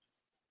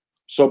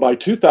 So by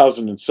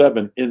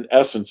 2007, in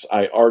essence,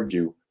 I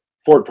argue,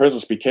 forward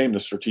presence became the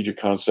strategic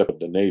concept of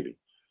the Navy.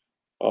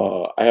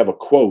 I have a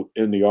quote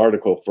in the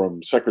article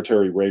from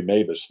Secretary Ray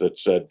Mavis that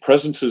said,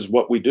 "Presence is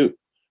what we do.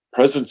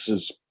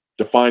 Presence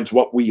defines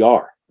what we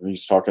are." And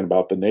he's talking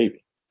about the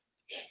Navy.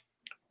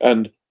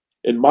 And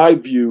in my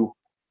view,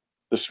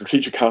 the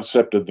strategic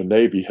concept of the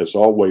Navy has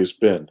always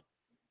been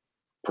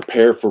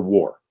prepare for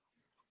war.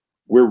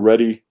 We're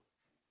ready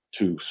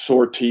to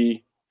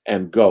sortie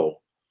and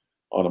go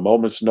on a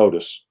moment's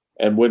notice.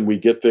 And when we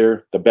get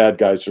there, the bad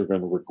guys are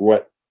going to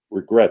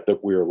regret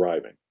that we're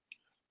arriving.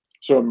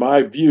 So in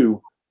my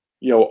view,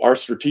 our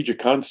strategic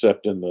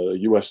concept in the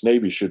U.S.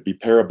 Navy should be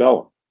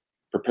parabellum,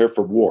 prepare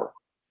for war.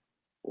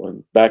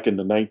 When back in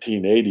the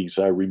 1980s,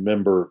 I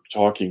remember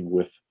talking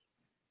with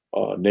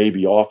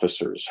Navy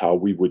officers how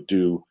we would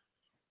do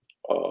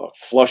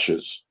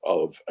flushes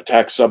of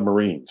attack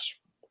submarines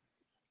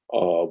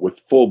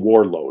with full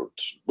war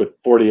loads with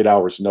 48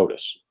 hours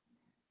notice.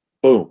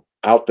 Boom,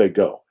 out they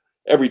go.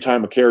 Every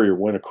time a carrier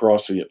went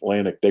across the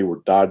Atlantic, they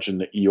were dodging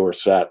the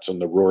Eorsats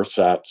and the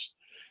Rorsats.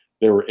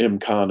 They were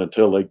MCON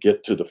until they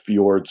get to the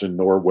fjords in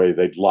Norway.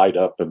 They'd light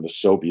up and the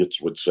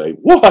Soviets would say,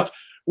 "What?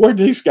 Where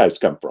did these guys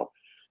come from?"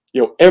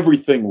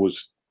 Everything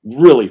was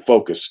really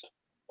focused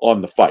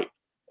on the fight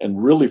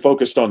and really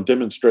focused on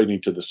demonstrating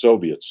to the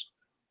Soviets,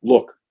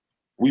 look,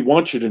 we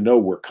want you to know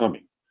we're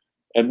coming.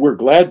 And we're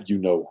glad you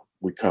know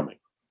we're coming.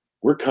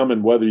 We're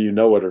coming whether you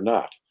know it or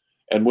not.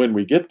 And when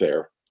we get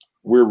there,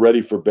 we're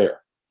ready for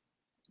bear.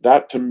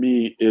 That, to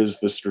me, is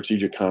the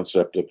strategic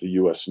concept of the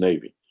U.S.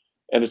 Navy.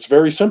 And it's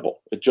very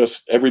simple. It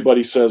just,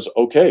 everybody says,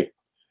 okay,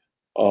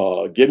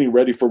 getting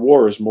ready for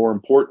war is more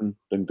important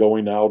than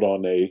going out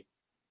on a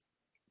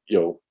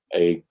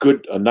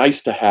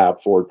nice to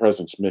have forward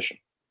presence mission.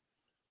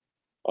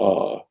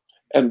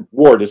 And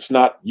Ward, it's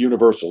not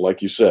universal,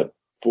 like you said.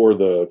 For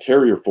the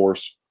carrier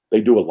force, they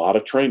do a lot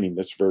of training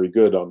that's very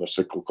good on the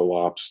cyclical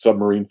ops.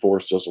 Submarine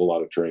force does a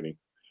lot of training.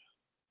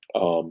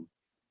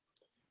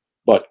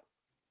 But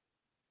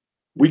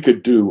we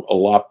could do a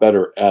lot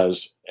better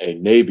as a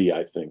Navy,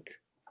 I think,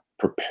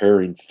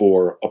 preparing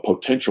for a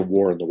potential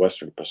war in the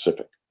Western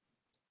Pacific.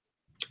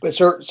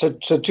 So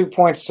 2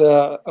 points.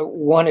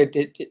 One,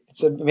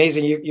 it's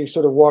amazing you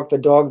sort of walked the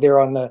dog there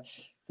on the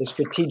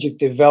strategic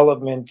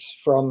development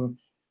from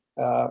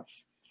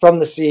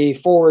the sea,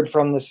 forward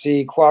from the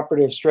sea,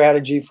 cooperative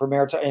strategy for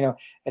maritime,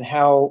 and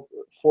how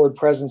forward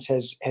presence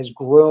has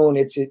grown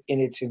in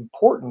its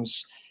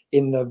importance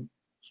in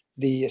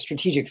the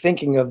strategic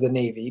thinking of the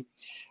Navy.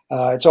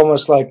 It's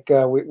almost like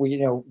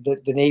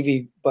the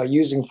Navy, by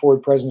using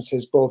forward presence,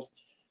 has both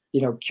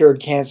cured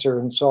cancer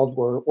and solved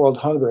world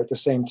hunger at the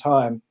same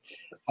time.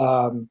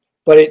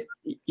 But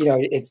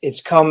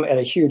it's come at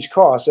a huge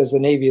cost as the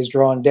Navy has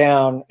drawn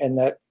down, and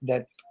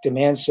that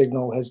demand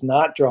signal has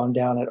not drawn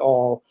down at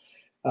all.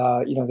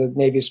 The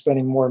Navy is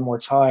spending more and more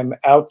time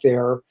out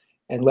there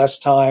and less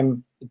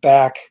time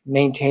back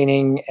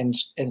maintaining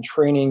and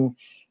training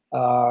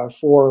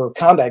for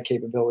combat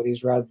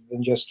capabilities rather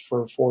than just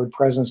for forward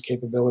presence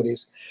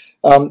capabilities.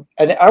 And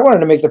I wanted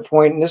to make the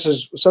point, and this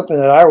is something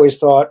that I always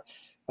thought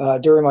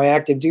during my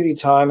active duty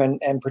time,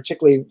 and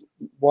particularly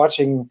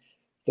watching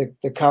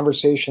the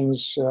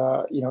conversations,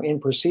 in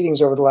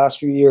proceedings over the last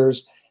few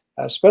years,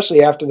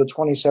 especially after the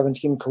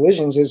 2017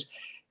 collisions, is,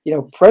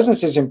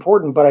 presence is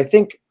important, but I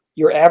think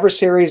your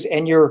adversaries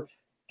and your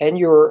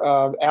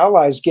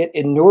allies get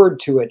inured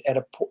to it at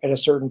a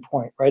certain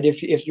point, right?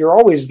 If you're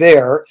always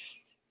there,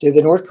 do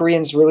the North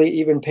Koreans really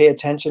even pay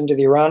attention? Do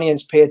the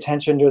Iranians pay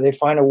attention? Do they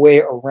find a way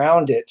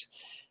around it?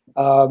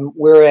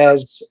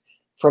 Whereas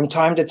from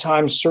time to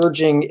time,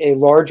 surging a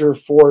larger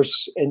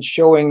force and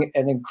showing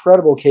an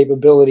incredible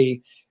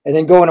capability and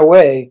then going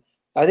away,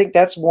 I think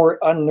that's more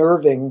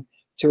unnerving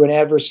to an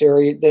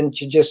adversary than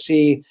to just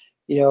see,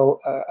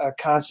 a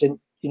constant,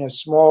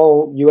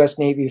 small U.S.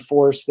 Navy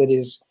force that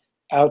is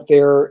out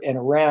there and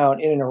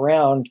around, in and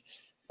around.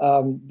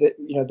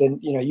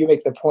 You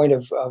make the point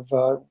of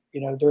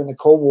during the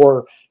Cold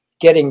War,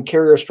 getting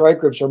carrier strike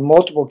groups or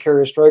multiple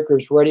carrier strike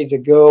groups ready to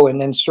go,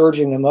 and then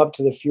surging them up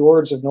to the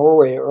fjords of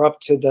Norway or up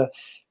to the,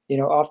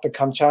 off the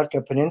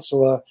Kamchatka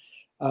Peninsula,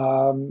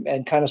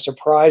 and kind of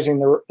surprising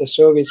the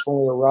Soviets when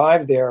we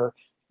arrived there.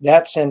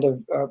 That sent a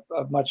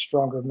much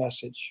stronger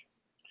message.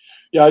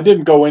 Yeah, I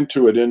didn't go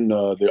into it in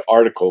the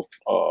article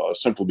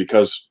simply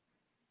because,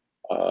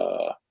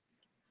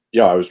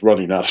 I was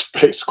running out of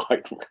space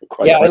quite.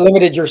 Yeah, I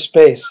limited your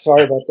space.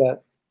 Sorry about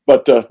that.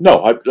 But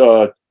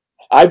no,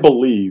 I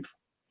believe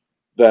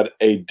that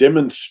a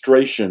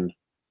demonstration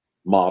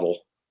model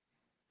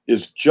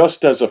is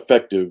just as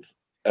effective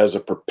as a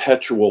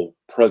perpetual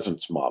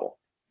presence model.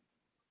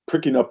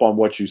 Picking up on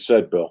what you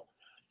said, Bill,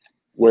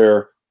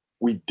 where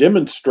we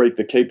demonstrate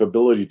the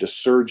capability to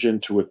surge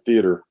into a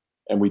theater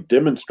and we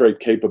demonstrate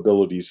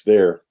capabilities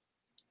there.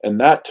 And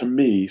that, to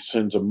me,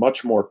 sends a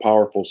much more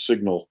powerful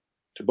signal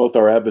to both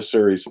our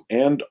adversaries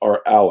and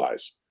our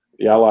allies.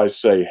 The allies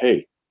say,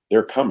 hey,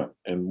 they're coming.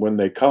 And when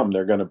they come,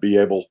 they're going to be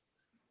able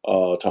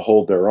to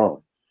hold their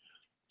own.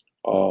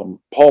 Paul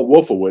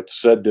Wolfowitz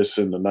said this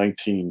in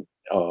the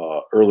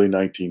early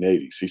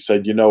 1980s. He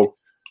said, you know,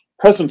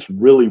 presence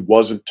really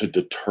wasn't to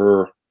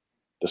deter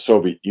the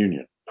Soviet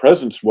Union.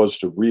 Presence was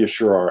to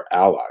reassure our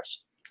allies.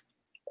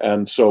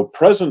 And so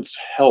presence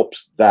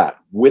helps that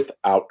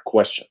without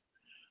question.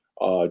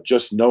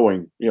 Just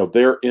knowing, you know,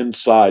 they're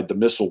inside the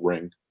missile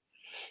ring.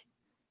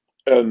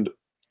 And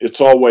it's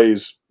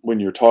always, when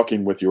you're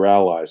talking with your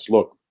allies,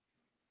 look,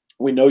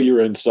 we know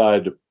you're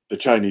inside the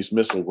Chinese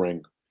missile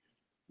ring.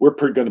 We're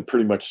going to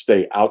pretty much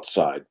stay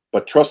outside,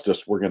 but trust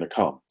us, we're going to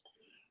come.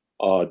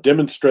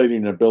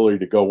 Demonstrating an ability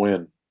to go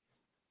in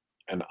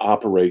and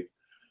operate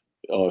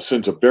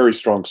sends a very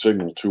strong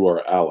signal to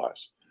our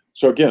allies.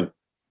 So again,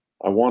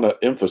 I want to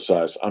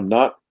emphasize, I'm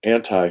not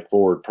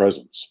anti-forward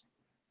presence.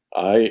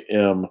 I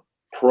am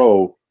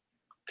pro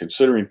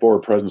considering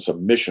forward presence a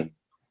mission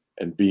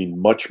and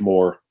being much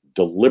more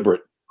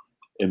deliberate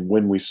in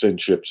when we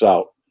send ships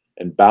out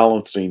and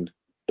balancing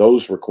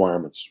those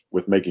requirements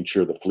with making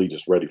sure the fleet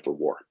is ready for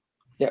war.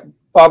 Yeah,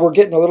 Bob, we're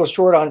getting a little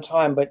short on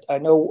time, but I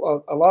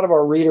know a lot of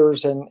our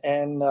readers and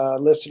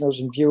listeners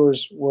and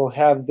viewers will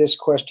have this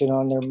question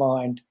on their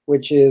mind,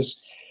 which is,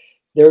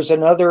 there's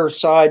another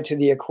side to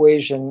the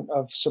equation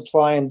of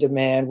supply and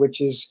demand,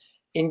 which is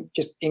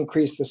just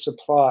increase the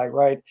supply,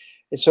 right?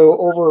 And so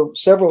over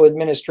several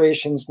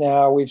administrations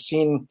now, we've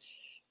seen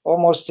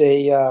almost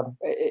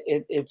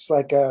it's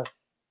like a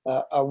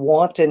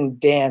wanton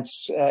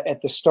dance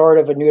at the start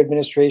of a new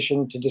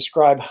administration to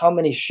describe how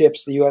many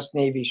ships the U.S.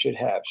 Navy should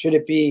have. Should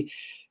it be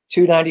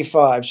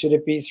 295? Should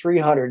it be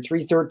 300,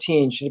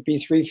 313? Should it be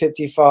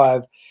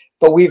 355?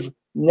 But we've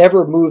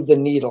never moved the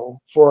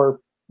needle for,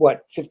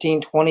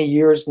 15, 20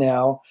 years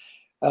now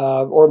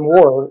or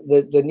more.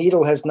 The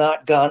needle has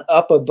not gone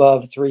up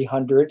above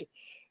 300.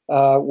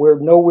 We're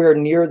nowhere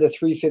near the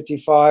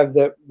 355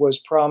 that was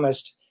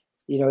promised,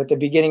 at the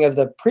beginning of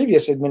the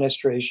previous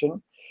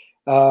administration.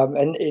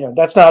 And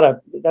that's not a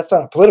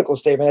political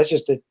statement.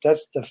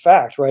 That's the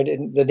fact, right?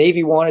 And the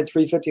Navy wanted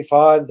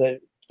 355.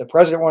 The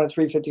president wanted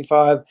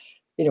 355.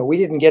 We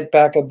didn't get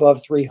back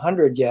above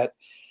 300 yet.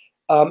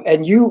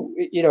 And you,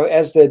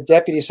 as the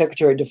Deputy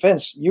Secretary of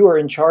Defense, you are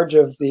in charge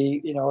of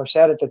or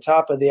sat at the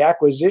top of the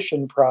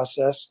acquisition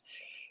process.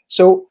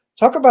 So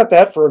talk about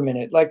that for a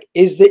minute. Like,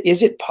 is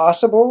it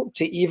possible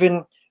to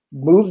even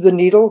move the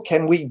needle?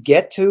 Can we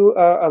get to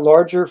a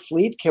larger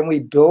fleet? Can we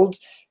build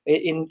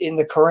in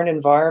the current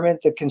environment,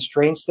 the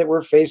constraints that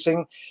we're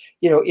facing?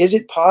 Is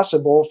it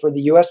possible for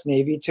the U.S.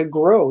 Navy to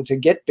grow, to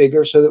get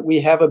bigger so that we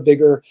have a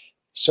bigger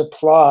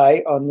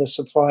supply on the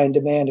supply and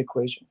demand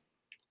equation?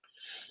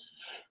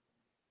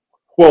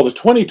 Well, the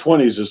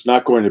 2020s is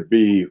not going to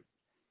be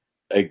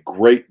a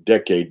great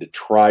decade to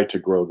try to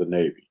grow the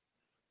Navy.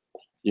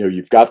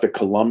 You've got the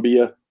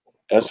Columbia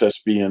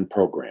SSBN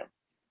program.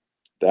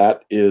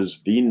 That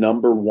is the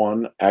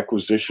 #1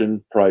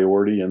 acquisition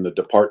priority in the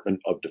Department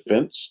of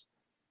Defense,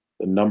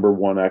 the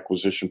 #1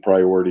 acquisition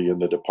priority in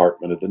the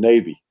Department of the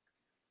Navy.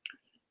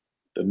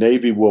 The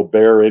Navy will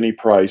bear any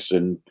price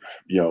and,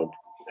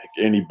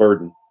 any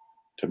burden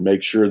to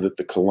make sure that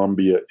the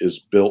Columbia is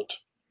built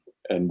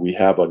and we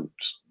have a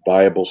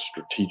viable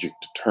strategic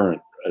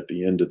deterrent at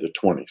the end of the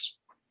 20s.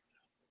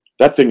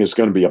 That thing is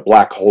going to be a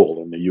black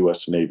hole in the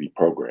U.S. Navy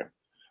program.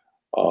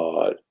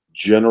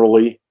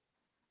 Generally,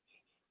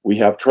 we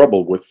have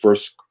trouble with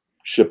first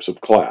ships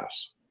of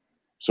class.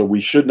 So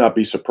we should not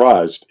be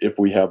surprised if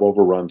we have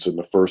overruns in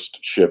the first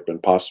ship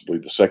and possibly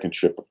the second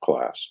ship of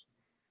class.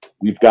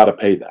 We've got to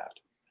pay that.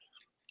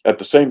 At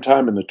the same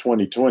time, in the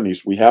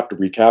 2020s, we have to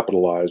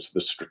recapitalize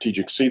the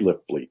strategic sea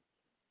lift fleet.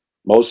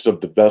 Most of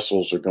the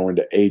vessels are going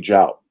to age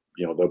out.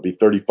 They'll be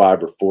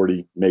 35 or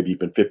 40, maybe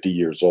even 50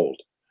 years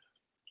old.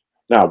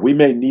 Now, we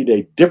may need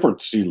a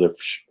different sea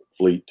lift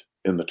fleet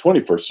in the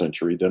 21st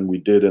century than we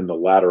did in the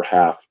latter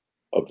half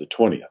of the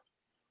 20th.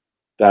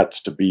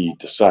 That's to be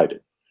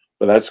decided.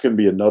 But that's going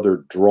to be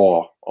another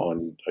draw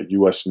on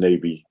U.S.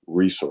 Navy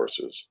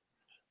resources.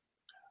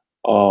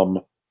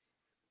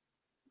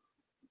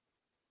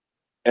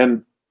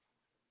 And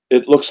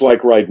it looks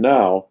like right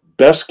now,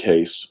 best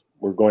case,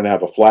 we're going to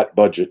have a flat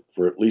budget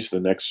for at least the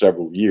next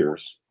several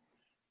years.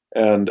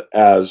 And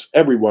as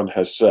everyone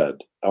has said,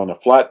 on a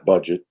flat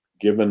budget,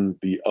 given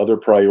the other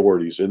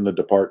priorities in the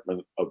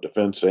Department of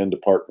Defense and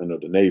Department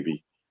of the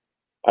Navy,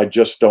 I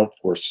just don't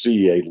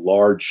foresee a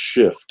large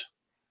shift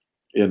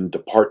in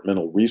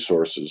departmental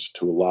resources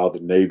to allow the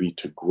Navy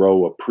to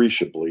grow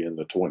appreciably in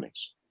the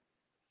 20s.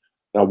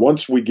 Now,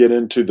 once we get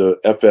into the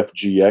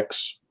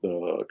FFGX,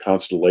 the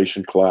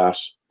Constellation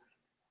class,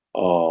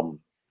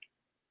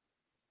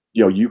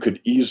 you could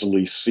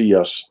easily see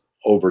us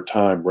over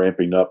time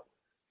ramping up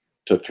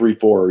to 3,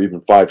 4, or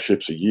even 5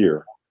 ships a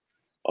year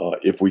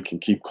if we can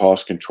keep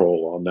cost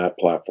control on that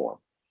platform.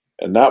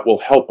 And that will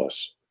help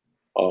us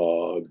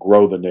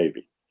grow the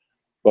Navy.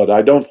 But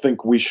I don't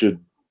think we should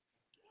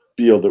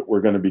feel that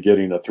we're going to be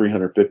getting a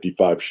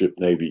 355 ship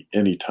Navy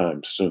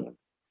anytime soon.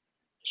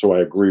 So I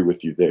agree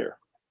with you there.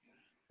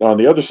 Now, on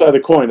the other side of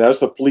the coin, as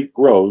the fleet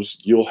grows,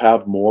 you'll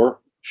have more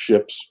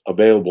ships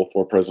available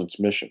for President's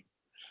mission.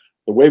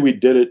 The way we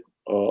did it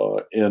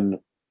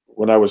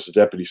when I was the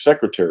Deputy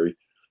Secretary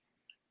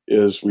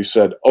is we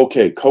said,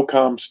 okay,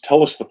 COCOMs,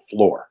 tell us the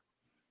floor.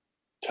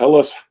 Tell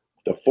us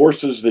the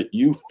forces that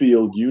you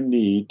feel you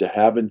need to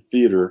have in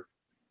theater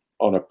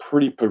on a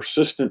pretty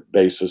persistent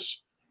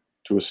basis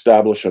to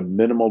establish a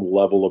minimal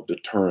level of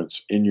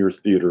deterrence in your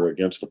theater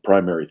against the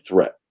primary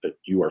threat that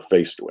you are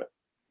faced with.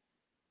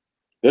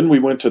 Then we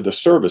went to the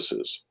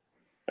services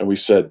and we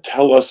said,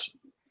 tell us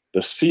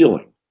the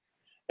ceiling.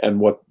 And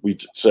what we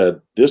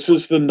said, this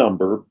is the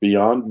number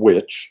beyond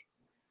which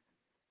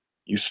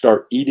you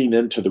start eating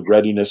into the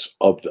readiness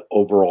of the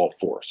overall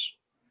force.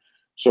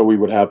 So we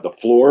would have the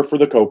floor for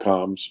the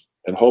COCOMs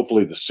and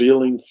hopefully the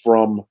ceiling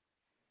from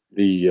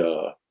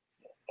the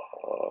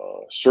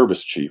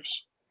service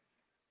chiefs.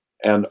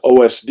 And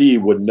OSD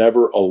would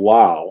never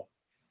allow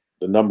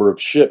the number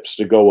of ships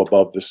to go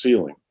above the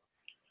ceiling.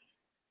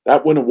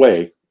 That went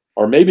away,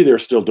 or maybe they're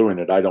still doing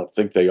it. I don't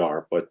think they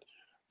are, but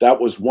that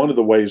was one of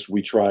the ways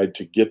we tried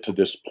to get to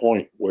this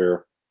point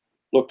where,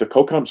 look, the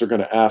COCOMs are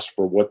going to ask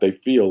for what they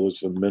feel is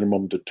the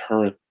minimum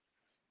deterrent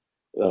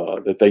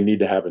that they need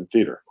to have in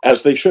theater,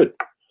 as they should.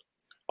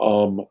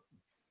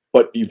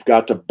 But you've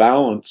got to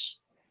balance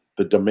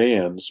the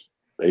demands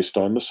based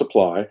on the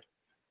supply.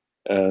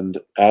 And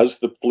as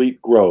the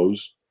fleet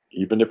grows,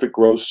 even if it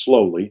grows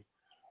slowly,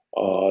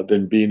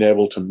 then being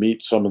able to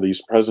meet some of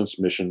these presence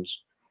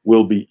missions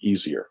will be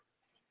easier.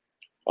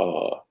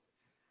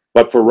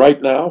 But for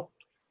right now,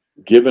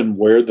 given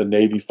where the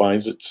Navy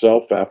finds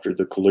itself after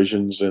the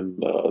collisions in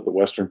the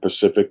Western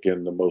Pacific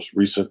and the most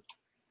recent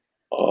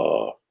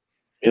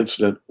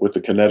incident with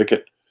the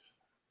Connecticut,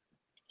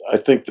 I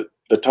think that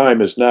the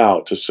time is now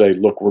to say,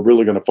 look, we're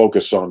really going to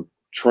focus on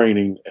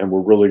training and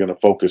we're really going to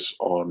focus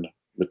on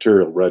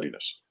material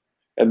readiness.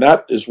 And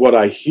that is what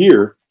I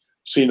hear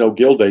Sino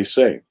Gilday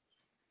saying.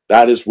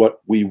 That is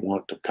what we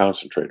want to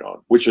concentrate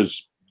on, which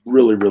is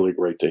really, really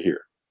great to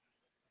hear.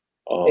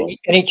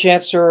 Any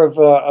chance, sir,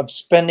 of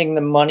spending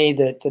the money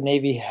that the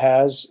Navy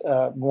has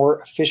more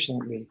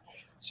efficiently?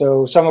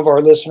 So some of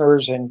our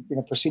listeners and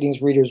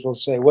Proceedings readers will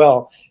say,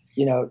 well,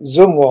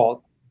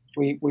 Zumwalt,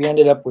 we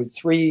ended up with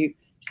 3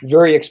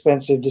 very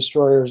expensive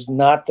destroyers,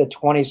 not the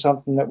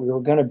 20-something that we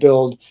were going to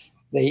build.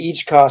 They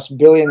each cost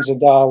billions of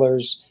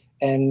dollars,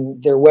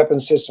 and their weapon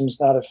system's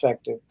not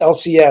effective.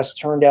 LCS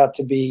turned out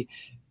to be,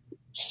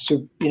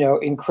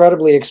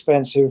 incredibly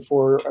expensive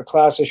for a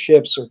class of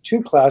ships or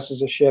 2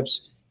 classes of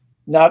ships,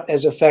 not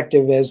as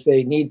effective as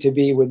they need to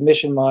be with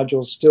mission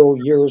modules still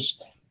years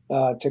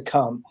to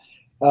come.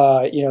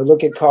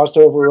 Look at cost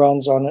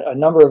overruns on a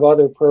number of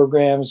other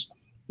programs.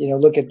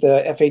 Look at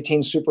the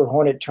F-18 Super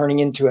Hornet turning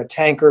into a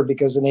tanker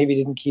because the Navy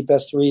didn't keep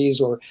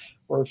S-3s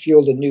or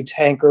fueled a new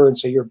tanker, and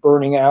so you're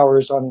burning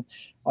hours on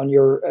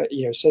your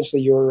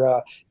essentially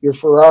your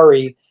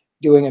Ferrari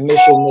doing a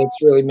mission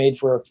that's really made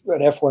for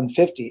an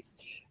F-150.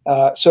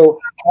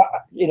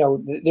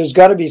 There's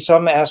got to be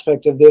some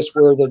aspect of this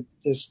where the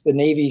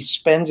Navy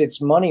spends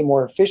its money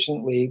more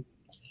efficiently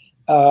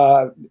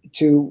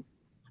to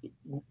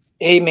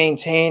A,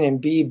 maintain, and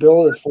B,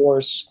 build a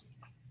force,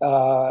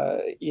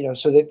 so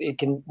that it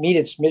can meet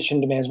its mission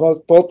demands,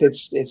 both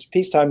its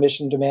peacetime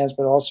mission demands,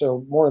 but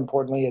also, more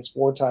importantly, its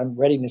wartime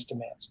readiness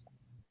demands.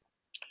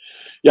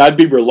 Yeah, I'd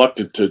be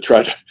reluctant to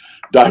try to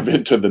dive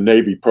into the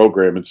Navy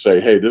program and say,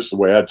 hey, this is the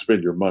way I'd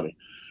spend your money.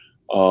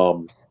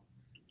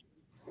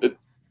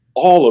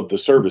 All of the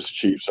service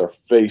chiefs are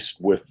faced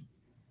with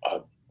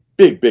a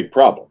big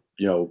problem.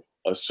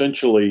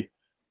 Essentially,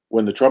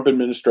 when the Trump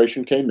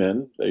administration came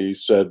in, they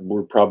said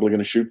we're probably going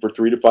to shoot for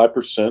 3 to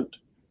 5%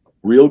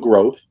 real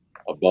growth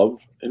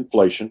above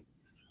inflation.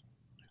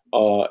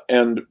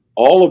 And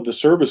all of the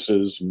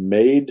services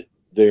made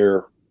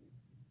their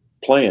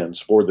plans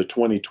for the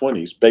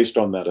 2020s based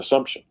on that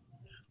assumption.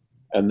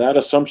 And that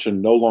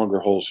assumption no longer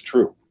holds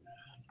true.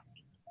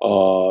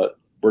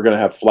 We're going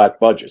to have flat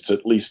budgets.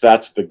 At least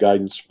that's the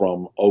guidance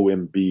from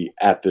OMB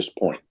at this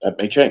point. That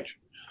may change.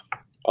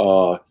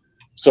 So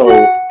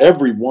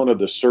every one of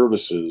the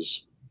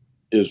services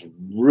is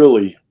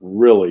really,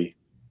 really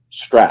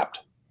strapped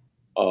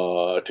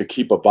to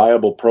keep a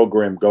viable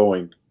program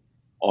going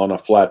on a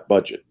flat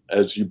budget.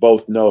 As you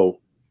both know,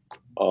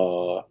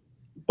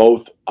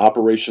 both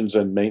operations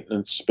and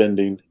maintenance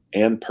spending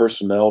and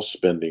personnel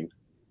spending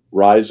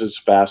rises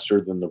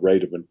faster than the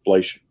rate of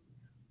inflation.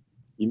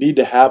 You need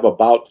to have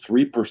about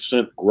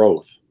 3%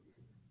 growth,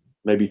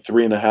 maybe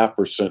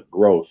 3.5%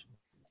 growth,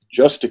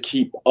 just to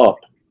keep up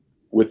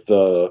with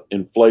the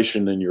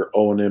inflation in your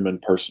O&M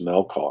and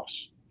personnel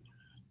costs.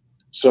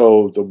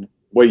 So the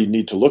way you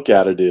need to look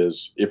at it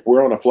is, if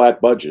we're on a flat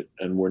budget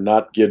and we're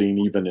not getting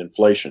even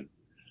inflation,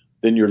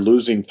 then you're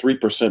losing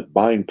 3%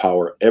 buying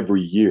power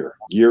every year,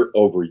 year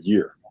over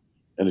year.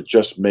 And it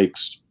just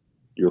makes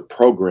your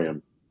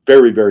program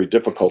very, very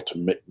difficult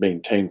to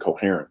maintain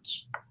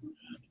coherence.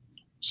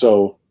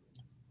 So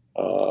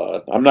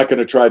I'm not going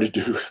to try to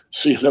do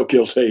C&O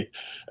Gilday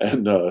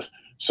and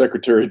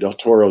Secretary Del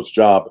Toro's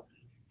job.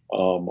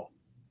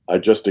 I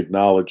just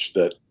acknowledge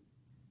that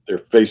they're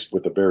faced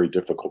with a very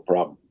difficult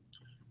problem.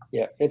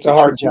 Yeah, it's a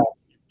hard job.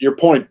 Your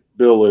point,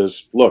 Bill,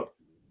 is, look,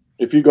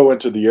 if you go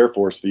into the Air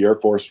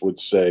Force would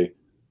say,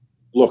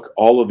 look,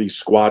 all of these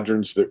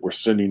squadrons that we're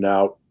sending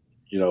out,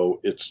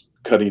 it's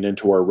cutting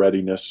into our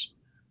readiness.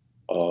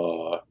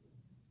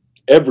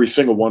 Every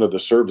single one of the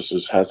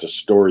services has a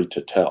story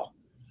to tell.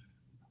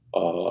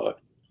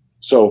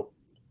 So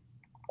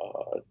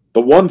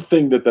the one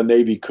thing that the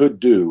Navy could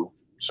do,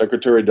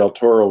 Secretary Del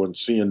Toro and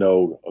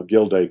C&O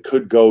Gilday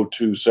could go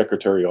to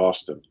Secretary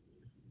Austin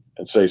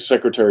and say,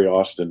 Secretary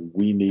Austin,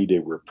 we need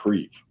a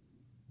reprieve.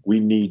 We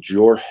need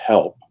your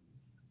help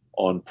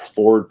on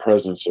forward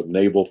presence of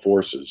naval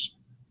forces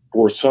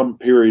for some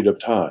period of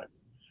time.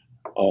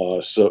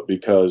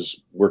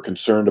 Because we're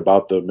concerned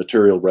about the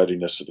material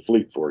readiness of the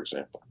fleet, for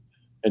example,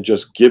 and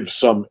just give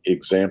some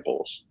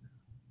examples.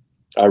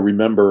 I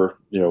remember,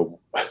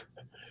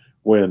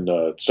 when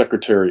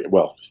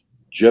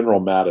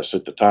General Mattis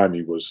at the time,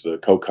 he was the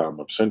COCOM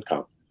of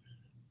CENTCOM,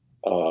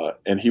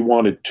 and he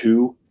wanted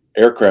 2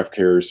 aircraft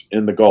carriers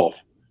in the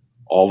Gulf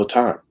all the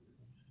time.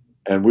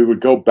 And we would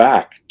go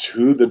back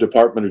to the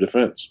Department of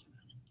Defense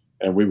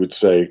and we would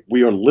say,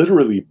 we are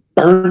literally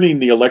burning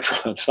the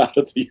electrons out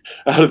of the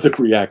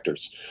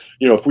reactors.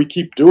 If we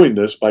keep doing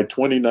this by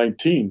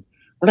 2019,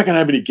 we're not going to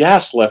have any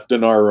gas left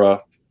in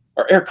our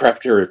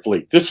aircraft carrier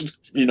fleet. This is,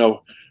 do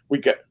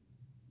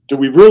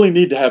we really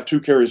need to have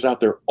 2 carriers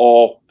out there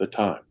all the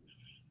time?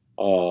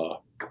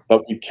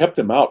 But we kept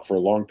them out for a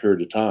long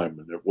period of time.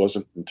 And it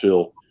wasn't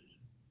until,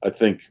 I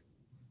think,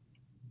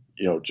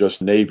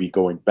 just Navy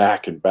going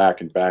back and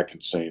back and back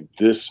and saying,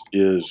 this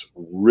is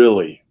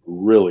really,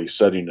 really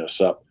setting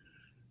us up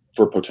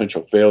for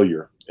potential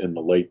failure in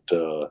the late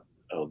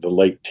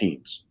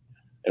teens.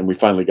 And we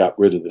finally got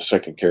rid of the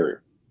second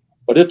carrier.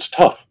 But it's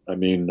tough. I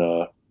mean,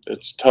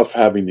 it's tough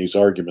having these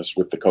arguments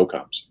with the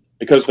COCOMs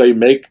because they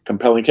make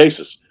compelling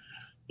cases.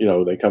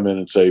 They come in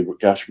and say,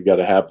 gosh, we got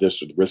to have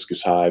this, or the risk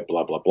is high,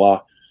 blah, blah,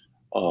 blah.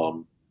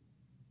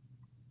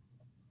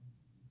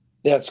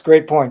 Yeah, it's a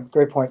great point.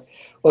 Great point.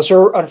 Well,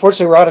 sir,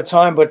 unfortunately, we're out of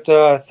time, but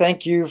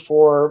thank you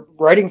for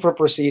writing for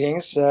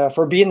Proceedings,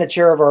 for being the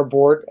chair of our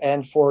board,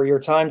 and for your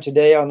time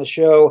today on the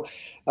show.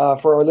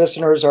 For our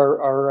listeners,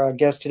 our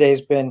guest today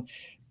has been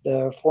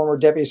the former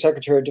Deputy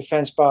Secretary of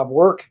Defense, Bob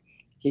Work.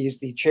 He's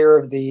the chair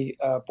of the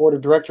board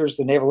of directors,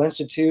 the Naval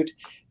Institute.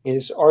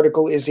 His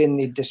article is in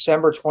the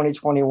December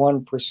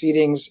 2021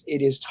 Proceedings.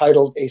 It is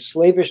titled, "A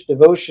Slavish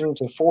Devotion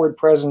to Forward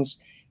Presence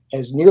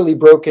Has Nearly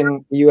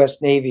Broken the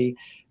U.S. Navy."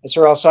 And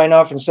sir, I'll sign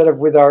off instead of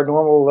with our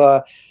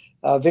normal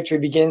victory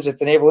begins at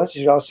the Naval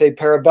Institute. I'll say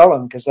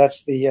parabellum, because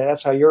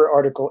that's how your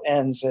article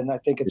ends, and I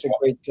think it's a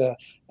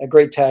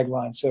great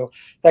tagline. So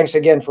thanks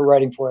again for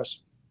writing for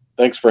us.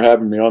 Thanks for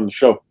having me on the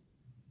show.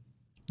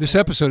 This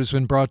episode has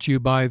been brought to you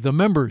by the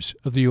members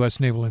of the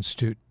U.S. Naval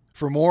Institute.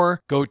 For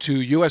more, go to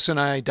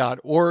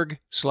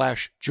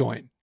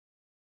usni.org/join.